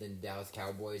impressive than the Dallas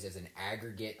Cowboys as an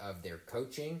aggregate of their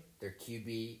coaching, their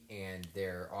QB, and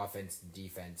their offense and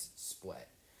defense split.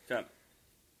 Okay.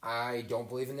 I don't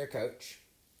believe in their coach.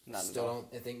 Still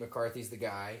don't think McCarthy's the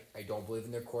guy. I don't believe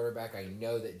in their quarterback. I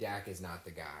know that Dak is not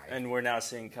the guy. And we're now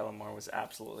seeing Kellen Moore was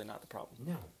absolutely not the problem.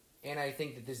 No. And I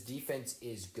think that this defense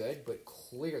is good, but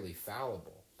clearly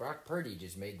fallible. Brock Purdy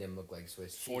just made them look like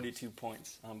Swiss cheese. 42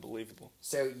 points. Unbelievable.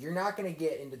 So you're not going to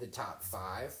get into the top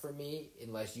 5 for me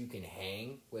unless you can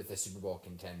hang with a Super Bowl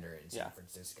contender in San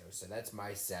Francisco. So that's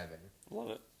my 7. Love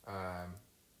it.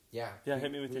 Yeah. Yeah,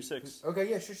 hit me with your 6.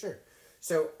 Okay, yeah, sure.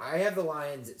 So I have the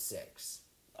Lions at 6.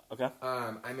 Okay.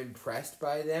 I'm impressed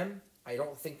by them. I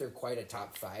don't think they're quite a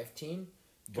top 5 team,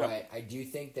 but I do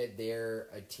think that they're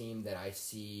a team that I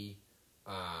see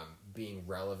being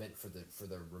relevant for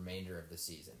the remainder of the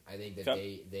season. I think that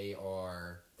they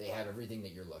have everything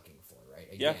that you're looking for, right?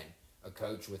 Again, a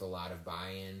coach with a lot of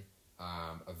buy-in,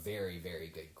 a very,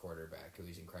 very good quarterback who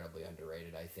is incredibly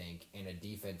underrated, I think, and a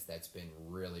defense that's been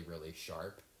really, really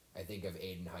sharp. I think of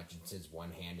Aiden Hutchinson's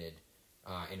one-handed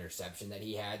interception that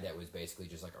he had that was basically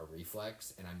just like a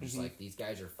reflex, and I'm just like, these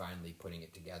guys are finally putting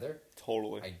it together.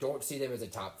 Totally. I don't see them as a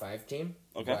top 5 team,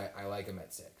 but I like them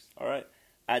at 6. All right.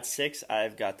 At 6,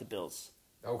 I've got the Bills.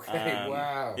 Okay,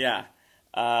 wow. Yeah.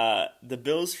 The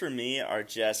Bills for me are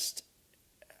just,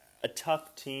 a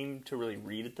tough team to really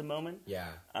read at the moment. Yeah,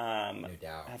 no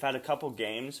doubt. I've had a couple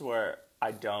games where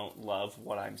I don't love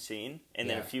what I'm seeing, and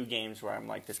then a few games where I'm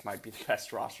like, this might be the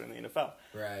best roster in the NFL.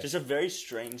 Right. Just a very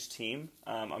strange team.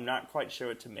 I'm not quite sure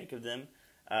what to make of them.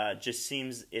 Just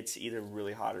seems it's either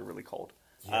really hot or really cold,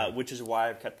 which is why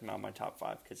I've kept them out of my top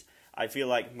 5, because I feel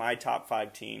like my top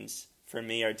 5 teams, for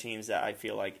me, are teams that I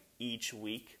feel like each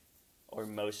week or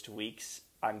most weeks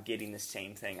I'm getting the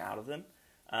same thing out of them.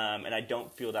 And I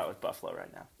don't feel that with Buffalo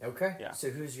right now. Okay. Yeah. So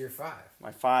who's your 5?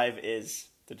 My 5 is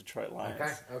the Detroit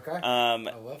Lions. Okay. I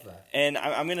love that. And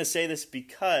I'm going to say this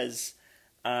because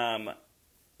the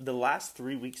last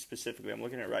 3 weeks specifically, I'm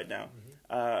looking at it right now,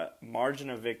 margin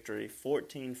of victory,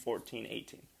 14, 14,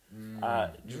 18.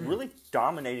 Really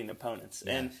dominating opponents.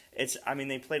 Yes.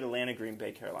 And they played Atlanta, Green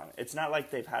Bay, Carolina. It's not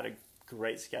like they've had a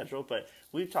great schedule, but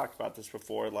we've talked about this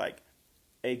before. Like,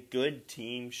 a good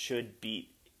team should beat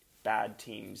bad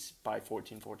teams by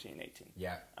 14, 14, 18.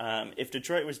 Yeah. If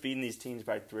Detroit was beating these teams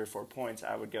by 3 or 4 points,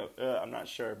 I would go, I'm not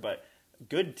sure. But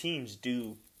good teams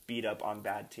do beat up on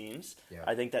bad teams. Yeah.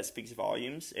 I think that speaks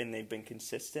volumes, and they've been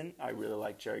consistent. I really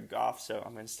like Jared Goff, so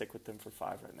I'm going to stick with them for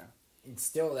 5 right now. And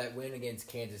still, that win against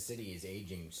Kansas City is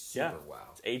aging super well.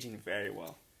 It's aging very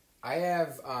well. I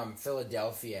have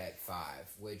Philadelphia at 5,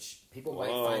 which people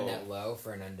might find that low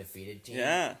for an undefeated team.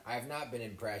 Yeah. I have not been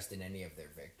impressed in any of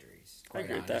their victories, quite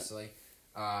agree with honestly.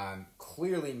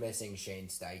 Clearly missing Shane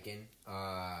Steichen.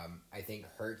 I think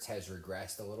Hurts has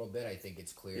regressed a little bit. I think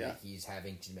it's clear that he's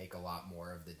having to make a lot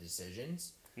more of the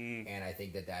decisions, and I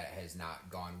think that has not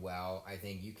gone well. I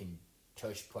think you can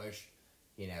push,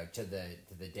 to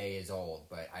the day is old,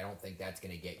 but I don't think that's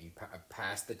going to get you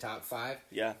past the top 5.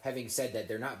 Yeah. Having said that,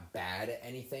 they're not bad at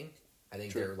anything. I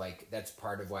think True. they're that's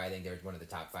part of why I think they're one of the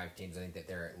top 5 teams. I think that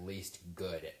they're at least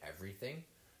good at everything.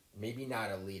 Maybe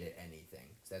not elite at anything.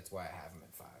 So that's why I have them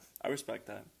at 5. I respect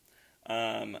that.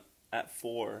 At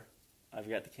 4, I've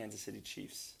got the Kansas City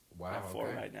Chiefs. Wow. At 4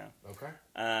 right now. Okay.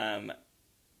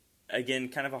 Again,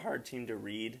 kind of a hard team to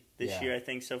read this year, I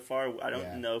think, so far. I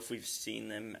don't know if we've seen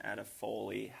them at a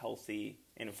fully healthy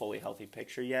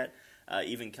picture yet.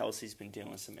 Even Kelsey's been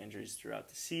dealing with some injuries throughout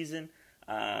the season.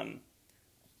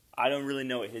 I don't really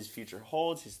know what his future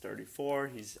holds. He's 34.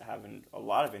 He's having a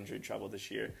lot of injury trouble this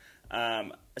year.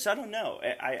 So I don't know.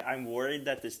 I'm worried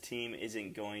that this team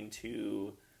isn't going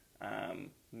to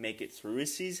make it through a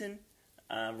season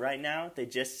right now. They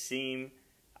just seem...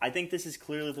 I think this is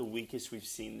clearly the weakest we've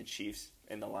seen the Chiefs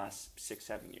in the last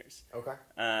 6-7 years.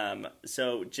 Okay.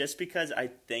 So just because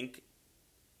I think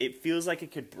it feels like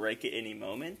it could break at any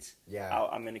moment,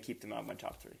 I'm going to keep them out of my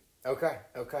top 3.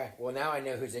 Okay. Well, now I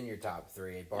know who's in your top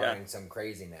 3, barring some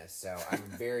craziness. So I'm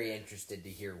very interested to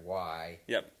hear why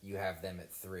you have them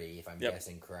at 3, if I'm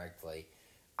guessing correctly.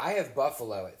 I have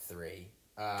Buffalo at 3.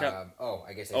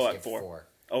 I guess I skipped 4.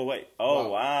 Oh, wait. Oh,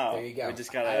 well, wow. There you go.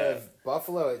 I have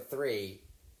Buffalo at 3,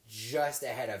 just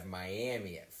ahead of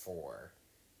Miami at 4,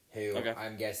 who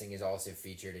I'm guessing is also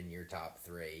featured in your top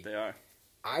 3. They are.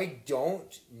 I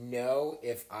don't know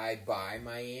if I buy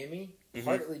Miami,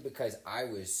 partly because I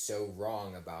was so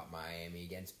wrong about Miami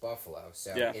against Buffalo.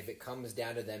 So if it comes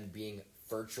down to them being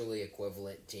virtually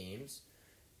equivalent teams,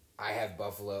 I have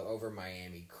Buffalo over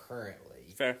Miami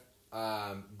currently. Fair.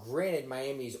 Granted,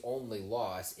 Miami's only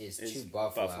loss is to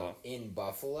Buffalo in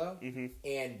Buffalo,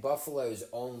 and Buffalo's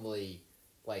only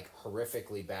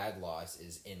horrifically bad loss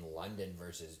is in London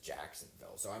versus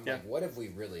Jacksonville. So I'm like, what have we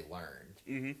really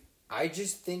learned? I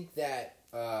just think that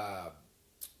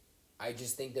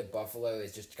Buffalo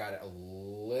has just got a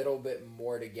little bit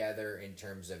more together in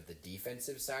terms of the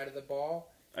defensive side of the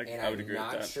ball. I would agree with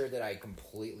that. I'm not sure that I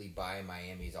completely buy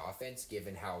Miami's offense,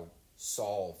 given how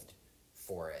solved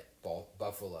for it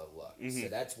Buffalo looks. So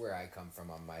that's where I come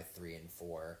from on my 3 and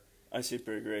 4. I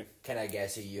super agree. Can I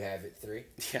guess who you have at 3?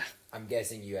 Yeah. I'm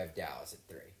guessing you have Dallas at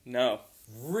 3. No.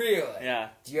 Really? Yeah.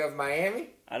 Do you have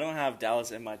Miami? I don't have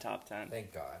Dallas in my top 10.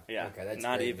 Thank God. Yeah. Okay, that's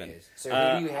not great even. News. So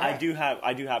who do you have?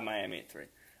 I do have Miami at 3.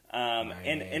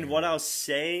 And what I'll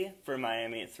say for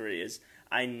Miami at 3 is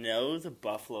I know the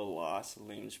Buffalo loss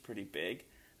looms pretty big.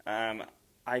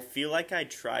 I feel like I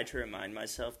try to remind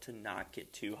myself to not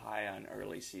get too high on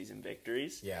early season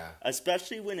victories. Yeah.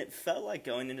 Especially when it felt like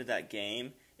going into that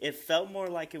game, it felt more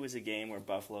like it was a game where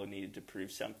Buffalo needed to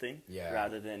prove something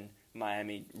rather than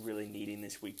Miami really needing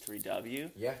this Week 3 W.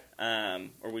 Yeah.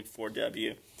 Or Week 4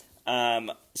 W.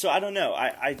 So I don't know.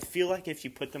 I feel like if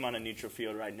you put them on a neutral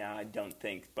field right now, I don't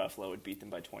think Buffalo would beat them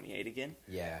by 28 again.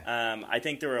 Yeah. I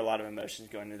think there were a lot of emotions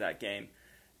going into that game.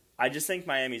 I just think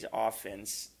Miami's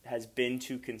offense has been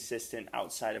too consistent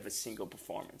outside of a single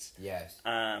performance. Yes.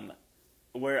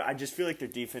 Where I just feel like their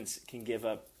defense can give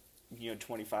up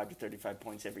 25 to 35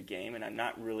 points every game, and I'm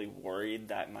not really worried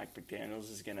that Mike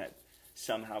McDaniels is going to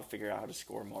somehow figure out how to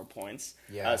score more points.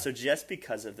 Yeah. So just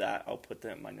because of that, I'll put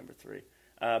them at my number 3.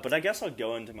 But I guess I'll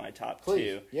go into my top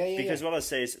Please. 2. Yeah, because what I'll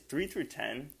say is 3 through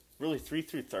 10, really 3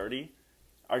 through 30,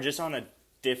 are just on a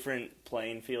different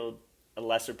playing field, a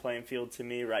lesser playing field to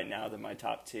me right now than my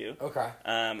top 2.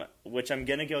 Okay. Which I'm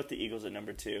going to go with the Eagles at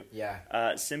number 2.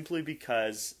 Yeah. Simply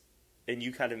because, and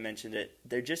you kind of mentioned it,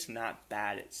 they're just not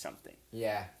bad at something.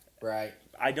 Yeah, right.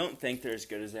 I don't think they're as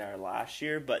good as they are last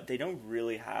year, but they don't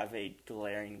really have a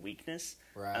glaring weakness.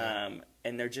 Right.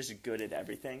 And they're just good at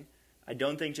everything. I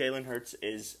don't think Jalen Hurts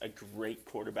is a great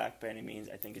quarterback by any means.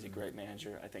 I think he's a great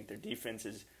manager. I think their defense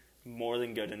is more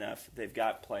than good enough. They've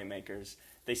got playmakers.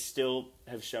 They still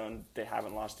have shown they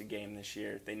haven't lost a game this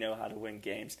year. They know how to win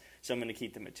games. So I'm going to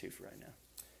keep them at 2 for right now.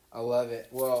 I love it.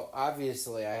 Well,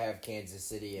 obviously, I have Kansas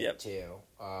City at 2.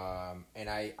 And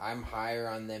I'm higher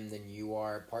on them than you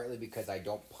are, partly because I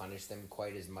don't punish them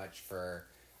quite as much for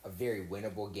a very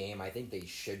winnable game. I think they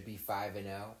should be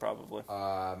 5-0. Probably.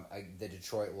 The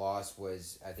Detroit loss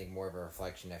was, I think, more of a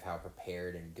reflection of how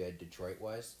prepared and good Detroit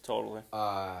was. Totally.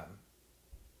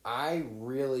 I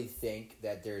really think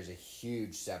that there's a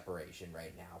huge separation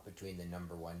right now between the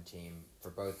number 1 team for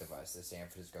both of us, the San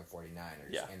Francisco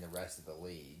 49ers, and the rest of the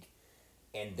league.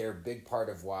 And they're a big part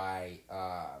of why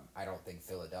I don't think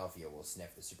Philadelphia will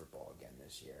sniff the Super Bowl again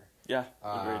this year. Yeah,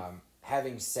 agreed.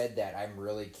 Having said that, I'm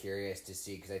really curious to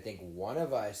see, because I think one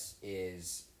of us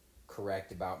is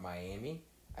correct about Miami.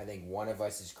 I think one of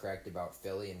us is correct about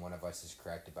Philly, and one of us is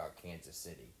correct about Kansas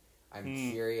City. I'm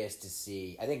curious to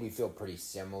see. I think we feel pretty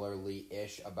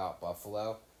similarly-ish about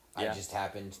Buffalo. Yeah. I just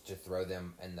happened to throw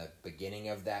them in the beginning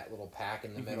of that little pack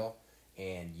in the middle,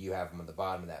 and you have them at the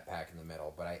bottom of that pack in the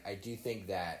middle. But I do think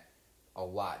that a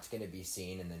lot's going to be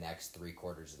seen in the next 3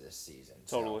 quarters of this season.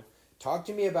 Totally. So, talk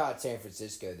to me about San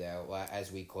Francisco, though, as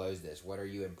we close this. What are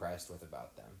you impressed with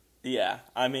about them? Yeah,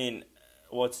 I mean,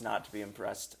 what's not to be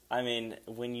impressed? I mean,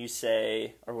 when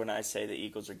I say the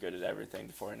Eagles are good at everything,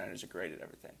 the 49ers are great at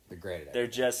everything. They're great at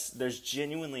everything. There's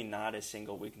genuinely not a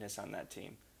single weakness on that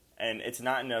team. And it's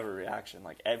not an overreaction.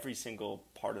 Like, every single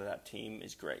part of that team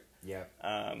is great. Yeah.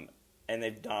 And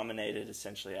they've dominated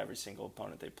essentially every single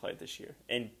opponent they played this year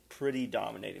in pretty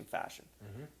dominating fashion.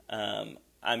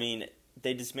 I mean,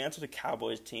 they dismantled a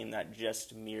Cowboys team that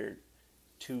just mere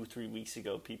 2-3 weeks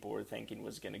ago people were thinking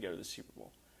was going to go to the Super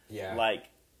Bowl. Yeah.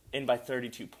 And by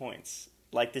 32 points.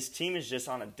 This team is just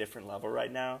on a different level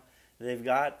right now. They've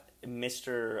got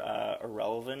Mr.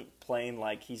 Irrelevant playing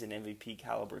like he's an MVP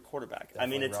caliber quarterback.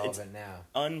 Definitely I mean, it's now.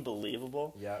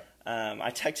 Unbelievable. Yeah.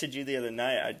 I texted you the other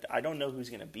night. I don't know who's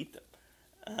going to beat them.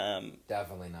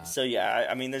 Definitely not. So, yeah,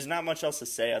 I mean, there's not much else to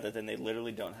say other than they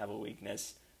literally don't have a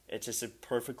weakness. It's just a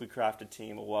perfectly crafted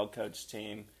team, a well-coached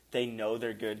team. They know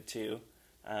they're good, too.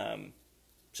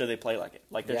 So they play like it.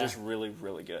 They're just really,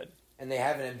 really good. And they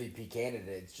have an MVP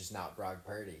candidate. It's just not Brock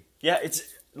Purdy. Yeah, it's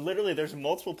literally, there's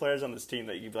multiple players on this team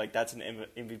that you'd be like, that's an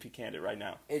MVP candidate right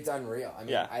now. It's unreal. I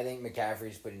mean, I think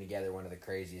McCaffrey's putting together one of the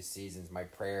craziest seasons. My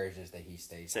prayer is just that he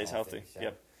stays healthy. So,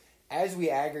 yep. As we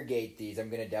aggregate these, I'm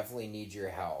going to definitely need your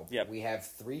help. Yep. We have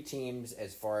 3 teams,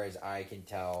 as far as I can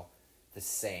tell, the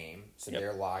same. So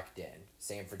they're locked in.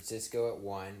 San Francisco at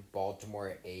 1, Baltimore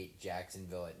at 8,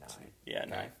 Jacksonville at 9. Yeah,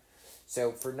 9.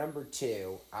 So for number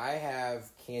 2, I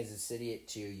have Kansas City at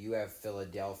 2. You have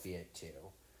Philadelphia at 2.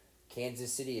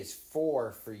 Kansas City is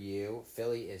 4 for you.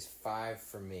 Philly is 5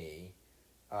 for me.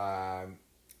 And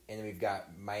then we've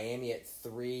got Miami at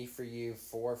 3 for you,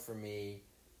 4 for me.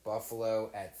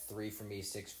 Buffalo at 3 for me,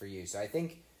 6 for you. So I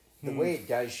think the way it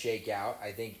does shake out,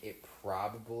 I think it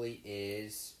probably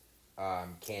is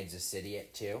Kansas City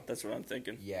at 2. That's what I'm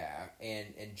thinking. Yeah,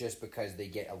 and just because they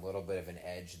get a little bit of an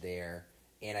edge there.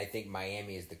 And I think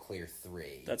Miami is the clear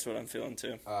 3. That's what I'm feeling,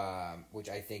 too. Which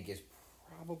I think is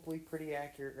probably pretty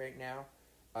accurate right now.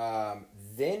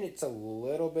 Then it's a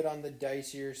little bit on the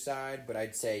dicier side, but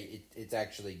I'd say it's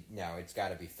actually, no, it's got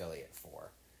to be Philly at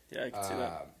 4. Yeah, I can see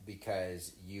that.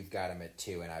 Because you've got them at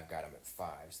 2 and I've got them at 5,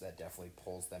 so that definitely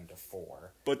pulls them to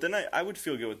 4. But then I would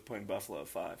feel good with putting Buffalo at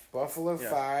 5. Buffalo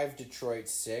 5, Detroit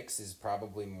 6 is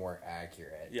probably more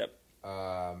accurate. Yep.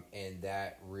 And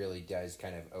that really does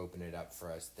kind of open it up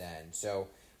for us then. So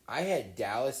I had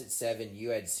Dallas at 7,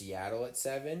 you had Seattle at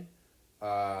 7,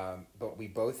 but we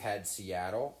both had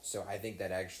Seattle, so I think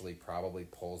that actually probably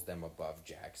pulls them above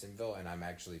Jacksonville, and I'm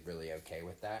actually really okay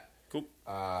with that. Cool.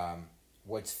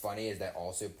 What's funny is that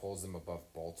also pulls them above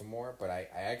Baltimore, but I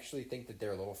actually think that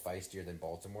they're a little feistier than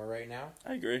Baltimore right now.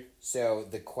 I agree. So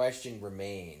the question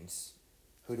remains,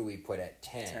 who do we put at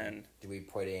 10? 10. Do we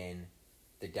put in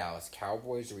the Dallas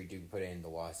Cowboys, or we do put in the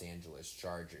Los Angeles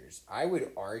Chargers. I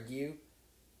would argue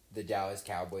the Dallas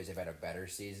Cowboys have had a better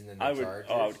season than the Chargers.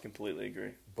 I would completely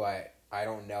agree. But I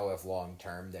don't know if long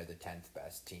term they're the 10th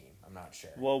best team. I'm not sure.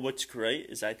 Well, what's great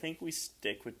is I think we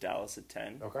stick with Dallas at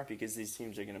 10. Okay. Because these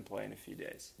teams are going to play in a few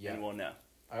days. Yeah. And we'll know.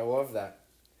 I love that.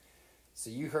 So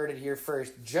you heard it here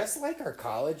first. Just like our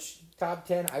college top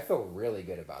 10, I feel really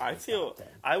good about this top 10.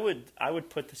 I would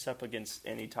put this up against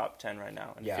any top 10 right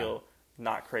now and feel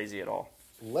not crazy at all.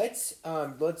 Let's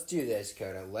do this,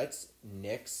 Kota. Let's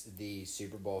nix the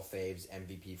Super Bowl faves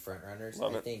MVP frontrunners.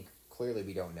 I think clearly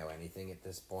we don't know anything at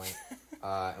this point,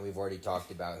 and we've already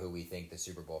talked about who we think the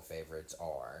Super Bowl favorites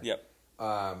are. Yep.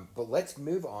 But let's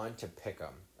move on to pick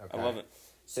 'em. Okay. I love it.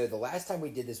 So the last time we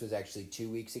did this was actually 2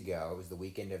 weeks ago. It was the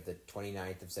weekend of the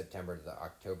 29th of September to the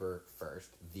October 1st.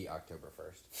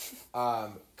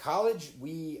 College,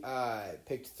 we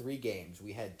picked 3 games.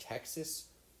 We had Texas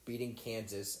beating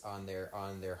Kansas on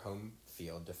their home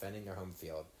field, defending their home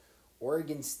field.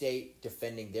 Oregon State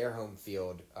defending their home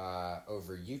field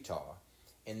over Utah.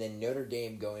 And then Notre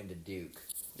Dame going to Duke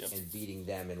and beating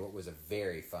them in what was a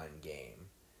very fun game.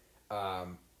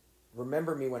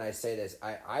 Remember me when I say this,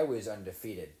 I was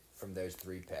undefeated from those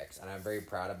 3 picks, and I'm very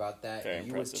proud about that. Very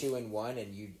impressive. You were 2-1,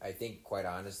 and I think, quite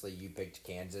honestly, you picked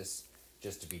Kansas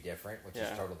just to be different, which is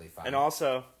totally fine. And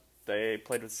also, they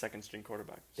played with second-string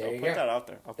quarterback. So there you put go. that out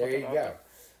there. There you go.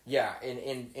 Yeah,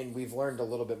 and we've learned a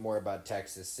little bit more about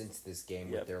Texas since this game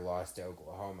with their loss to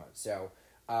Oklahoma. So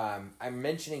I'm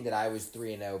mentioning that I was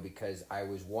 3-0 because I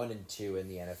was 1-2 in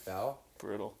the NFL.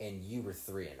 Brutal. And you were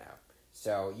 3-0.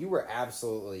 So you were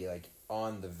absolutely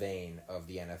on the vein of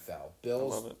the NFL.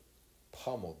 Bills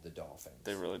pummeled the Dolphins.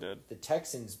 They really did. The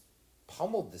Texans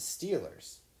pummeled the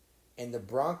Steelers, and the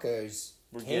Broncos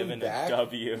were came given back. A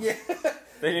W. Yeah.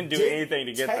 They didn't do anything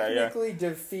to get that. Yeah. Technically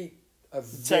defeat a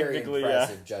very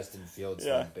impressive Justin Fields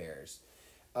and Bears.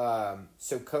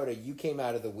 So Kota, you came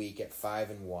out of the week at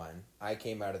 5-1. I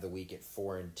came out of the week at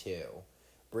 4-2,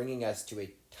 bringing us to a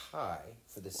tie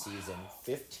for the season,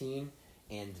 15-9.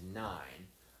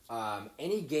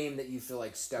 Any game that you feel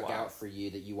like stuck out for you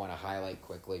that you want to highlight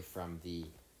quickly from the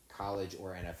college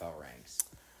or NFL ranks?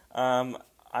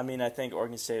 I mean, I think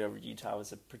Oregon State over Utah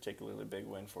was a particularly big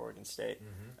win for Oregon State.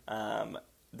 Mm-hmm.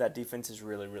 That defense is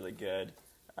really, really good.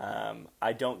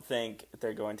 I don't think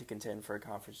they're going to contend for a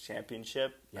conference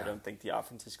championship. Yeah. I don't think the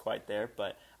offense is quite there,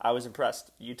 but I was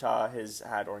impressed. Utah has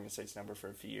had Oregon State's number for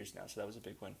a few years now, so that was a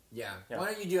big win. Yeah.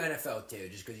 Why don't you do NFL too,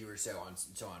 just because you were so on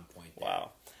point there.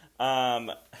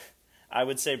 Wow. I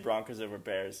would say Broncos over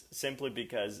Bears, simply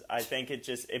because I think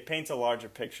it paints a larger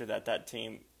picture that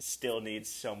team still needs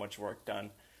so much work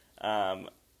done.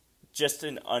 Just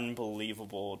an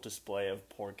unbelievable display of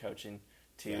poor coaching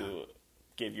to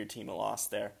give your team a loss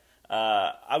there.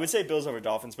 I would say Bills over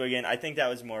Dolphins, but again, I think that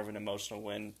was more of an emotional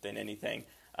win than anything.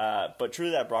 But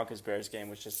truly, that Broncos-Bears game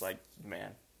was just like,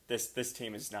 man, this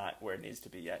team is not where it needs to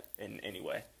be yet in any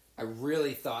way. I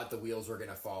really thought the wheels were going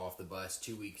to fall off the bus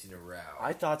 2 weeks in a row.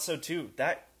 I thought so too.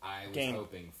 That I was game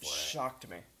hoping for it. Shocked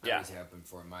me. I was hoping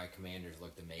for it. My Commanders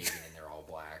looked amazing, and they're all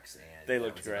blacks, and they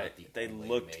looked great. They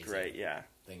looked great. Yeah,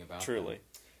 thing about truly.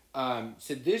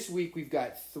 So this week we've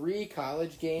got 3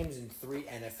 college games and 3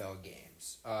 NFL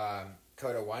games.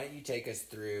 Kota, why don't you take us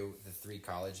through the 3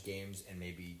 college games and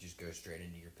maybe just go straight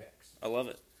into your picks? I love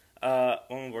it. I'm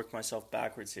going to work myself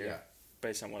backwards here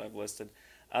based on what I've listed.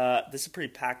 This is a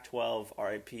pretty Pac12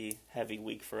 RIP heavy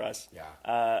week for us.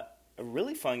 Yeah. A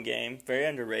really fun game, very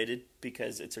underrated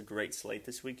because it's a great slate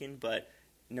this weekend, but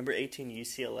number 18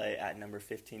 UCLA at number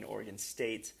 15 Oregon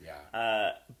State.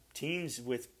 Yeah. Teams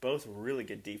with both really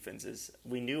good defenses.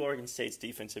 We knew Oregon State's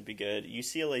defense would be good.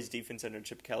 UCLA's defense under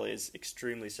Chip Kelly is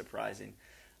extremely surprising.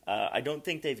 I don't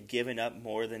think they've given up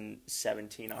more than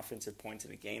 17 offensive points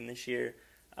in a game this year.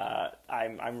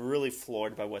 I'm really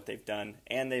floored by what they've done,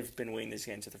 and they've been winning these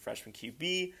games with a freshman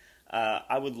QB.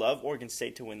 I would love Oregon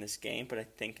State to win this game, but I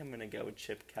think I'm going to go with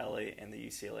Chip Kelly and the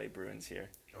UCLA Bruins here.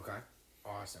 Okay.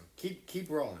 Awesome. Keep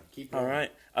rolling. All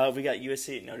right. We got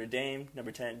USC at Notre Dame,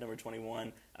 number 10, number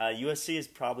 21. USC is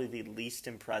probably the least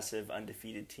impressive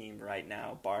undefeated team right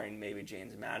now, barring maybe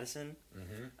James Madison,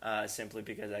 simply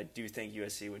because I do think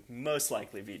USC would most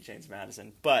likely beat James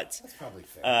Madison. But that's probably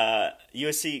fair.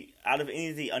 USC, out of any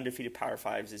of the undefeated Power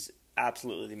Fives, is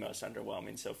absolutely the most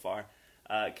underwhelming so far.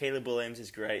 Caleb Williams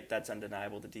is great. That's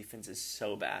undeniable. The defense is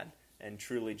so bad and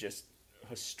truly just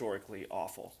historically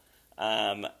awful.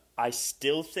 I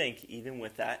still think, even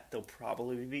with that, they'll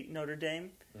probably beat Notre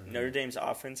Dame. Mm-hmm. Notre Dame's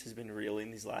offense has been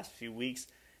reeling these last few weeks.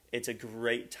 It's a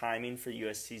great timing for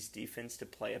USC's defense to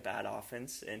play a bad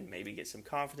offense and maybe get some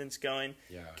confidence going.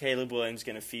 Yeah. Caleb Williams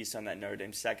going to feast on that Notre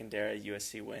Dame secondary.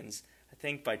 USC wins, I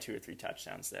think, by 2 or 3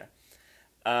 touchdowns there.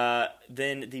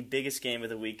 Then the biggest game of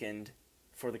the weekend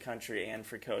for the country and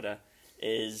for Kota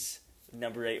is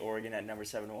number 8 Oregon at number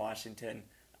 7 Washington.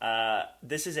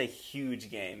 This is a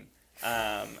huge game.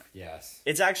 Yes.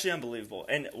 It's actually unbelievable.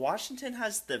 And Washington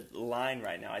has the line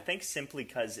right now, I think simply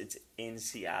because it's in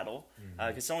Seattle.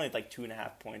 It's only like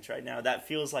 2.5 points right now. That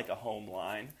feels like a home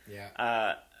line.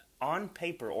 Yeah. On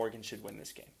paper, Oregon should win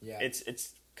this game. Yeah.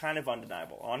 It's kind of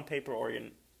undeniable. On paper,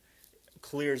 Oregon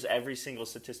clears every single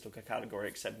statistical category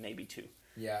except maybe 2.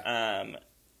 Yeah.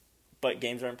 But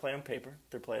games aren't played on paper.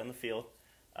 They're played on the field.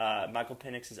 Michael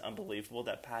Penix is unbelievable.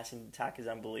 That passing attack is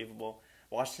unbelievable.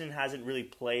 Washington hasn't really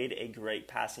played a great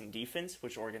passing defense,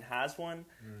 which Oregon has one.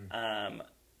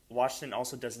 Washington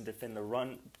also doesn't defend the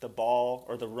run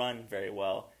very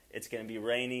well. It's going to be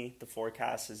rainy. The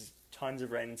forecast is tons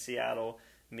of rain in Seattle.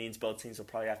 It means both teams will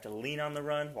probably have to lean on the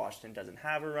run. Washington doesn't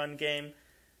have a run game.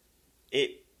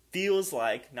 It feels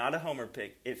like, not a homer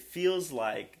pick, it feels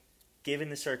like, given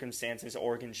the circumstances,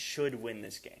 Oregon should win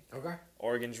this game. Okay.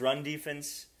 Oregon's run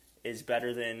defense is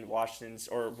better than Washington's,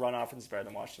 or run offense is better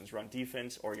than Washington's run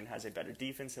defense. Oregon has a better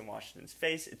defense than Washington's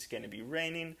face. It's going to be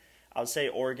raining. I'll say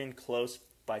Oregon close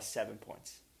by 7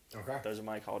 points. Okay. Those are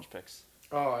my college picks.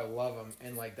 Oh, I love them.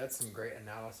 And, that's some great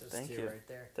analysis, Thank you. right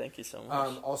there. Thank you so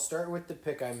much. I'll start with the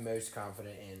pick I'm most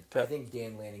confident in. I think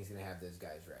Dan Lanning's going to have those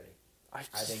guys ready. I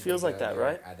think feels like that,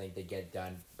 right? I think they get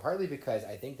done, partly because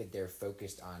I think that they're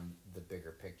focused on the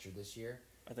bigger picture this year.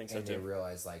 I think so, and too. And they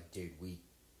realize, dude, we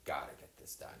got to get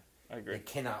this done. I agree. They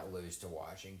cannot lose to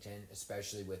Washington,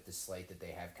 especially with the slate that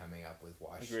they have coming up with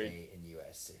Washington State and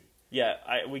USC.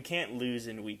 Yeah, we can't lose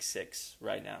in week 6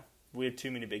 right now. We have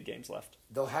too many big games left.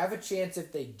 They'll have a chance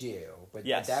if they do, but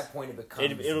yes. at that point it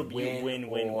becomes it'll be win.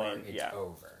 It's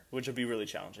over. Which will be really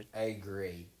challenging. I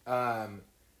agree.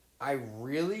 I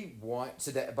really want...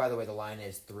 So, that, by the way, the line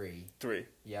is 3. 3.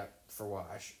 Yep, for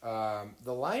Wash.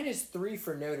 The line is 3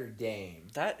 for Notre Dame.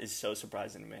 That is so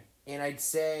surprising to me. And I'd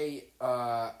say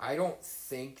I don't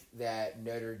think that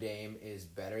Notre Dame is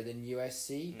better than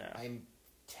USC. No. I'm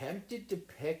tempted to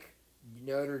pick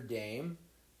Notre Dame,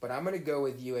 but I'm going to go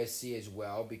with USC as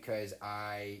well because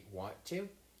I want to.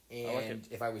 And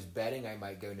if I was betting, I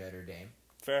might go Notre Dame.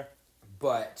 Fair.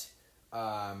 But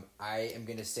I am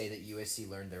going to say that USC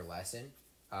learned their lesson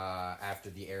after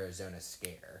the Arizona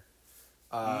scare.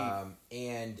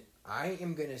 And I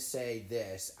am going to say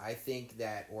this. I think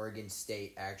that Oregon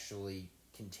State actually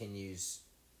continues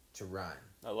to run.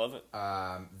 I love it.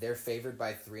 They're favored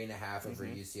by 3.5 over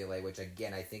UCLA, which,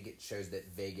 again, I think it shows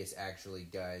that Vegas actually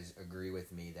does agree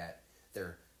with me that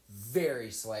they're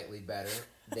very slightly better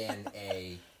than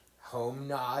a home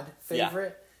nod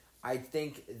favorite. Yeah. I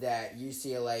think that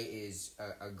UCLA is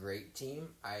a great team.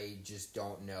 I just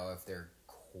don't know if they're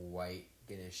quite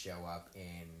going to show up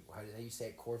in, how do you say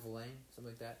it, Corvallis?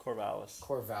 Something like that? Corvallis,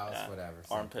 yeah. Whatever.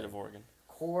 Armpit of Oregon.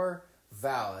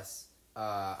 Corvallis.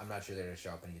 I'm not sure they're going to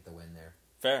show up and get the win there.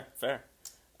 Fair.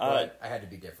 But I had to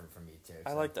be different from you, too.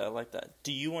 So. I like that.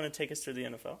 Do you want to take us through the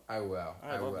NFL? I will.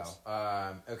 I will.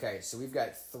 Okay, so we've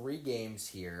got 3 games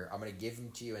here. I'm going to give them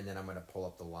to you, and then I'm going to pull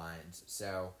up the lines.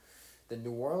 So, the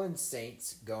New Orleans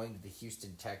Saints going to the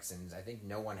Houston Texans. I think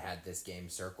no one had this game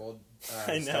circled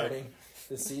starting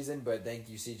the season, but thank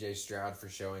you, C.J. Stroud, for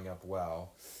showing up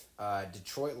well.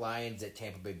 Detroit Lions at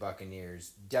Tampa Bay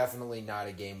Buccaneers. Definitely not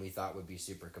a game we thought would be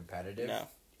super competitive. No.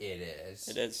 It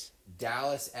is.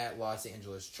 Dallas at Los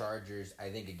Angeles Chargers. I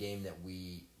think a game that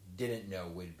we didn't know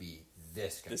would be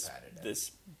this competitive.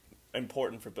 This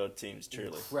important for both teams,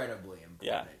 truly. Incredibly important.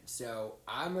 Yeah. So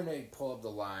I'm going to pull up the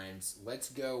lines. Let's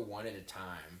go one at a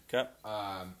time. Okay.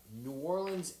 New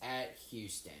Orleans at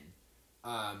Houston.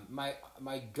 My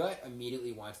gut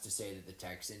immediately wants to say that the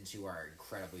Texans, who are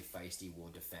incredibly feisty, will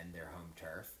defend their home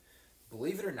turf.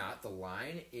 Believe it or not, the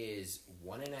line is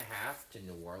 1.5 to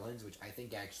New Orleans, which I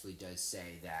think actually does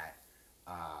say that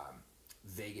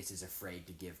Vegas is afraid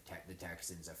to give the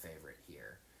Texans a favorite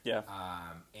here. Yeah.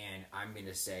 And I'm going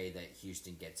to say that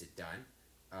Houston gets it done.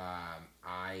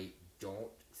 I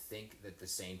don't think that the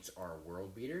Saints are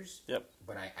world beaters. Yep.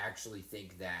 But I actually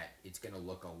think that it's going to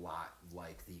look a lot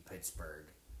like the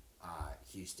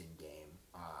Pittsburgh-Houston game,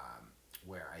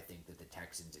 where I think that the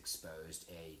Texans exposed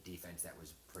a defense that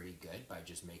was pretty good by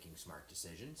just making smart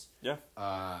decisions. Yeah.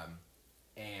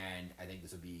 And I think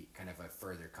this will be kind of a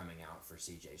further coming out for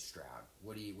C.J. Stroud.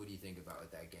 What do you think about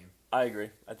that game? I agree.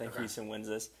 I think Houston wins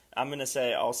this. I'm going to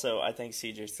say also I think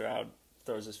C.J. Stroud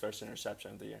throws his first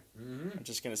interception of the year. Mm-hmm. I'm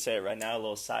just going to say it right now, a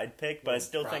little side pick, but I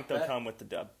still think they'll come with the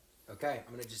dub. Okay,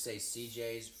 I'm going to just say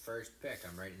CJ's first pick.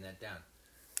 I'm writing that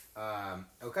down.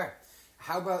 Okay.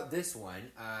 How about this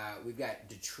one? We've got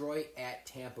Detroit at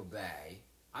Tampa Bay.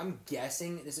 I'm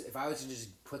guessing this. If I was to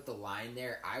just put the line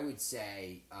there, I would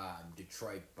say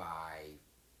Detroit by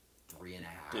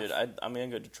 3.5. Dude, I'm going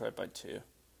to go Detroit by 2.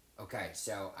 Okay,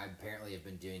 so I apparently have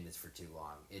been doing this for too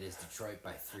long. It is Detroit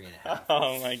by 3.5.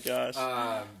 Oh my gosh.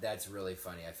 That's really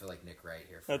funny. I feel like Nick Wright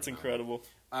here. That's incredible.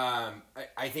 I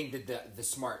think that the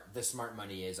smart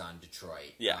money is on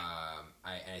Detroit. Yeah.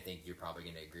 I think you're probably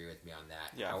going to agree with me on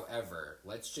that. Yeah. However,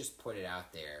 let's just put it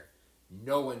out there.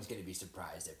 No one's going to be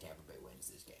surprised if Tampa Bay wins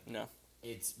this game. No.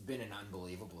 It's been an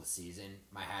unbelievable season.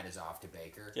 My hat is off to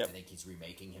Baker. Yep. I think he's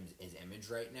remaking his image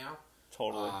right now.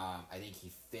 Totally. I think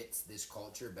he fits this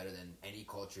culture better than any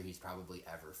culture he's probably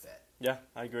ever fit. Yeah,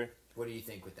 I agree. What do you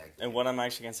think with that game? And what I'm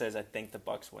actually going to say is I think the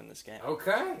Bucks win this game.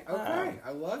 Okay.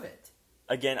 I love it.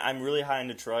 Again, I'm really high in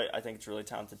Detroit. I think it's a really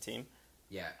talented team.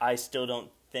 Yeah. I still don't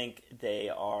think they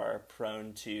are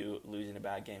prone to losing a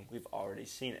bad game. We've already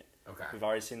seen it. Okay. We've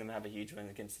already seen them have a huge win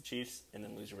against the Chiefs and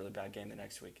then lose a really bad game the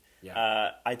next week.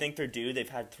 Yeah. I think they're due. They've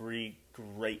had 3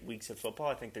 great weeks of football.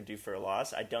 I think they're due for a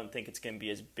loss. I don't think it's going to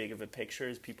be as big of a picture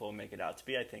as people make it out to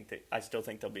be. I still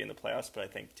think they'll be in the playoffs, but I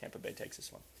think Tampa Bay takes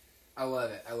this one. I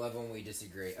love it. I love when we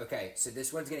disagree. Okay, so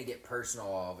this one's going to get personal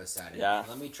all of a sudden. Yeah.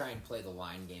 Let me try and play the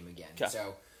line game again. Okay.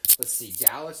 So, let's see.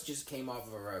 Dallas just came off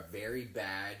of a very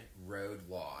bad road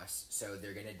loss, so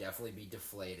they're going to definitely be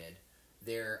deflated.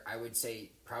 They're, I would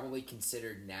say, probably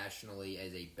considered nationally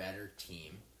as a better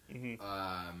team.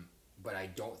 Mm-hmm. But I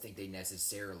don't think they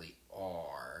necessarily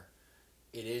are.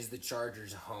 It is the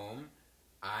Chargers' home.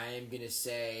 I'm going to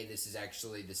say this is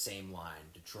actually the same line.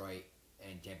 Detroit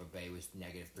and Tampa Bay was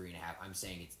negative 3.5. I'm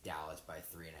saying it's Dallas by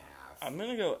 3.5. I'm going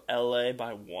to go LA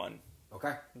by 1. Okay.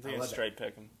 I think it's straight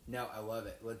pick 'em. No, I love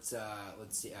it. Let's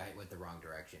see. I went the wrong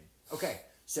direction. Okay,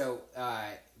 so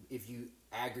if you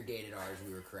aggregated ours,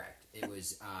 we were correct. It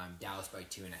was Dallas by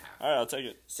 2.5. All right, I'll take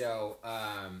it. So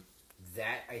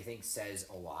that I think says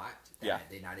a lot. That Yeah.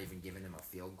 They're not even giving them a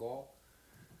field goal.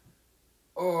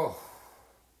 Oh.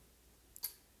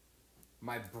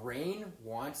 My brain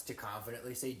wants to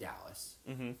confidently say Dallas.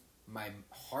 Mm-hmm. My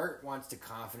heart wants to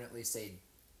confidently say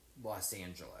Los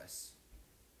Angeles.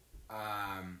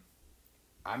 I'm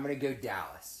going to go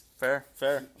Dallas. Fair.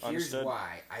 Here's Understood.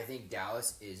 why. I think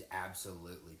Dallas is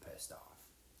absolutely pissed off.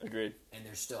 Agreed. And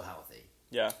they're still healthy.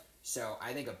 Yeah. So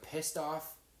I think a pissed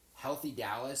off, healthy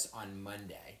Dallas on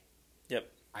Monday.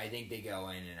 Yep. I think they go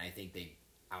in and I think they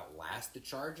outlast the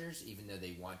Chargers, even though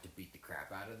they want to beat the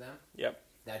crap out of them. Yep.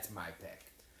 That's my pick.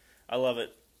 I love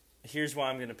it. Here's why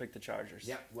I'm going to pick the Chargers.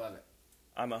 Yep, love it.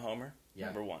 I'm a homer. Yeah.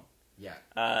 Number 1.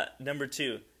 Yeah. Number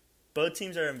 2. Both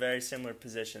teams are in very similar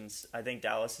positions. I think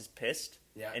Dallas is pissed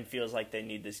and feels like they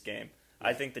need this game. Yeah.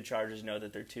 I think the Chargers know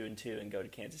that they're 2-2 and go to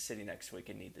Kansas City next week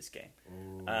and need this game.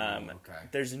 Ooh, okay.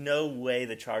 There's no way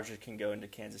the Chargers can go into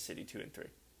Kansas City 2-3.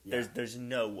 Yeah. There's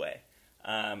no way.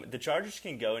 The Chargers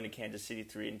can go into Kansas City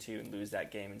 3-2 and lose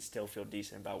that game and still feel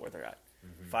decent about where they're at.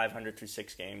 Mm-hmm. 500 through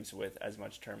 6 games with as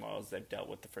much turmoil as they've dealt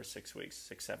with the first 7 weeks.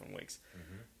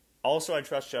 Mm-hmm. Also, I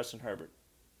trust Justin Herbert.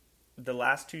 The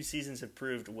last 2 seasons have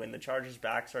proved when the Chargers'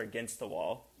 backs are against the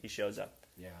wall, he shows up.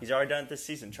 Yeah. He's already done it this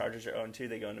season. Chargers are 0-2.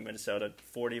 They go into Minnesota,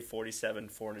 40-47,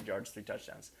 400 yards, 3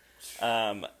 touchdowns.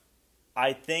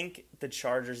 I think the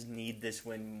Chargers need this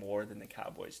win more than the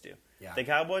Cowboys do. Yeah. The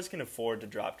Cowboys can afford to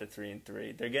drop to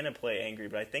 3-3. They're going to play angry,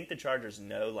 but I think the Chargers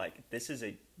know like this is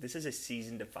a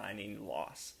season-defining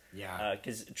loss. Yeah.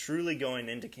 Because truly going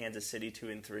into Kansas City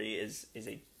 2-3 is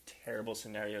a terrible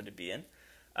scenario to be in.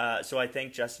 So I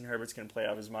think Justin Herbert's going to play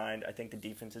out of his mind. I think the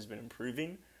defense has been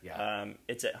improving. Yeah.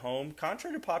 It's at home.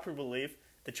 Contrary to popular belief,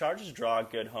 the Chargers draw a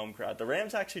good home crowd. The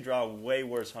Rams actually draw way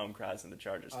worse home crowds than the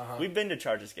Chargers. Uh-huh. We've been to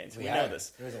Chargers games. We know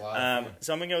this. There's a lot of fun.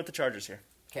 So I'm going to go with the Chargers here.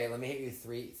 Okay, let me hit you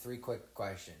three quick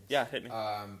questions. Yeah, hit me.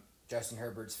 Justin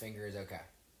Herbert's finger is okay.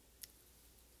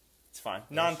 It's fine.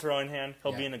 Non-throwing hand.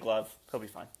 He'll be in a glove. He'll be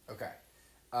fine. Okay.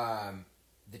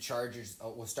 The Chargers,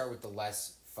 we'll start with the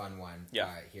less fun one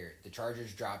here. The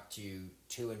Chargers dropped to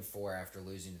 2-4 after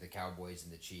losing to the Cowboys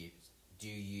and the Chiefs. Do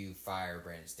you fire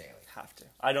Brandon Staley? Have to.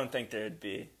 I don't think there'd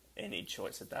be any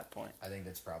choice at that point. I think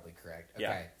that's probably correct. Okay,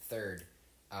 yeah. Third,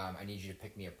 I need you to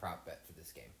pick me a prop bet for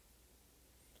this game.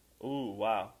 Ooh,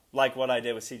 wow. Like what I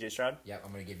did with CJ Stroud? Yep,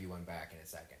 I'm going to give you one back in a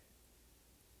second.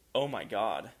 Oh, my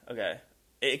God. Okay.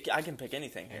 I can pick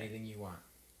anything here. Anything you want.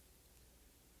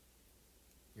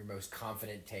 Your most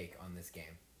confident take on this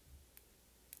game.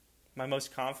 My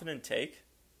most confident take?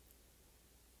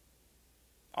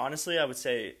 Honestly, I would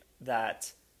say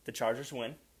that the Chargers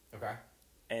win. Okay.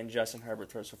 And Justin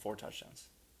Herbert throws for 4 touchdowns.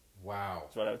 Wow.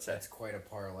 That's what I would say. That's quite a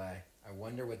parlay. I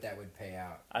wonder what that would pay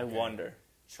out. I wonder.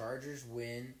 Chargers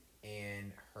win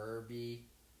and Herbie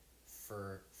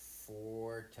for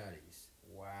 4 tutties.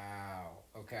 Wow.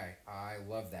 Okay, I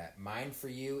love that. Mine for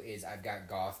you is I've got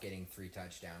Goff getting 3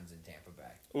 touchdowns in Tampa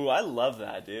Bay. Ooh, I love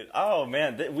that, dude. Oh,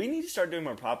 man. We need to start doing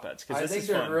more prop bets because this is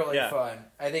fun. I think they're really fun.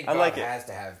 I think Goff has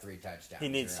to have 3 touchdowns. He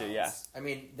needs to, yeah. I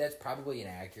mean, that's probably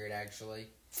inaccurate, actually.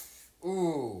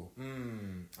 Ooh.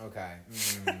 Okay.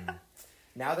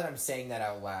 Now that I'm saying that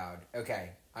out loud, okay,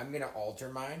 I'm going to alter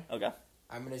mine. Okay.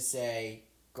 I'm going to say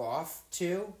Goff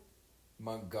 2,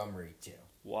 Montgomery 2.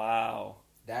 Wow.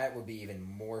 That would be even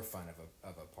more fun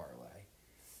of a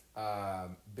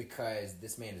parlay, because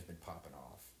this man has been popping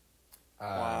off.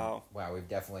 Wow, we've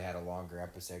definitely had a longer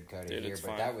episode, Cody, dude, here,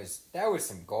 but fine. that was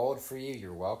some gold for you.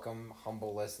 You're welcome,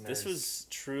 humble listeners. This was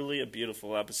truly a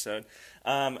beautiful episode.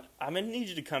 I'm gonna need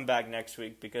you to come back next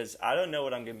week because I don't know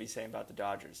what I'm gonna be saying about the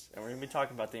Dodgers, and we're gonna be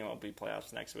talking about the MLB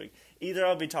playoffs next week. Either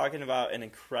I'll be talking about an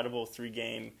incredible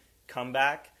 3-game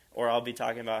comeback, or I'll be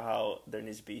talking about how there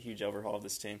needs to be a huge overhaul of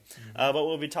this team. But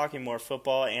we'll be talking more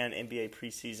football and NBA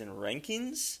preseason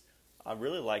rankings. I'm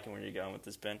really liking where you're going with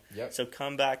this, Ben. Yep. So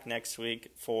come back next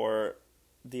week for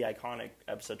the iconic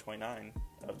episode 29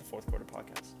 of the Fourth Quarter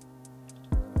Podcast.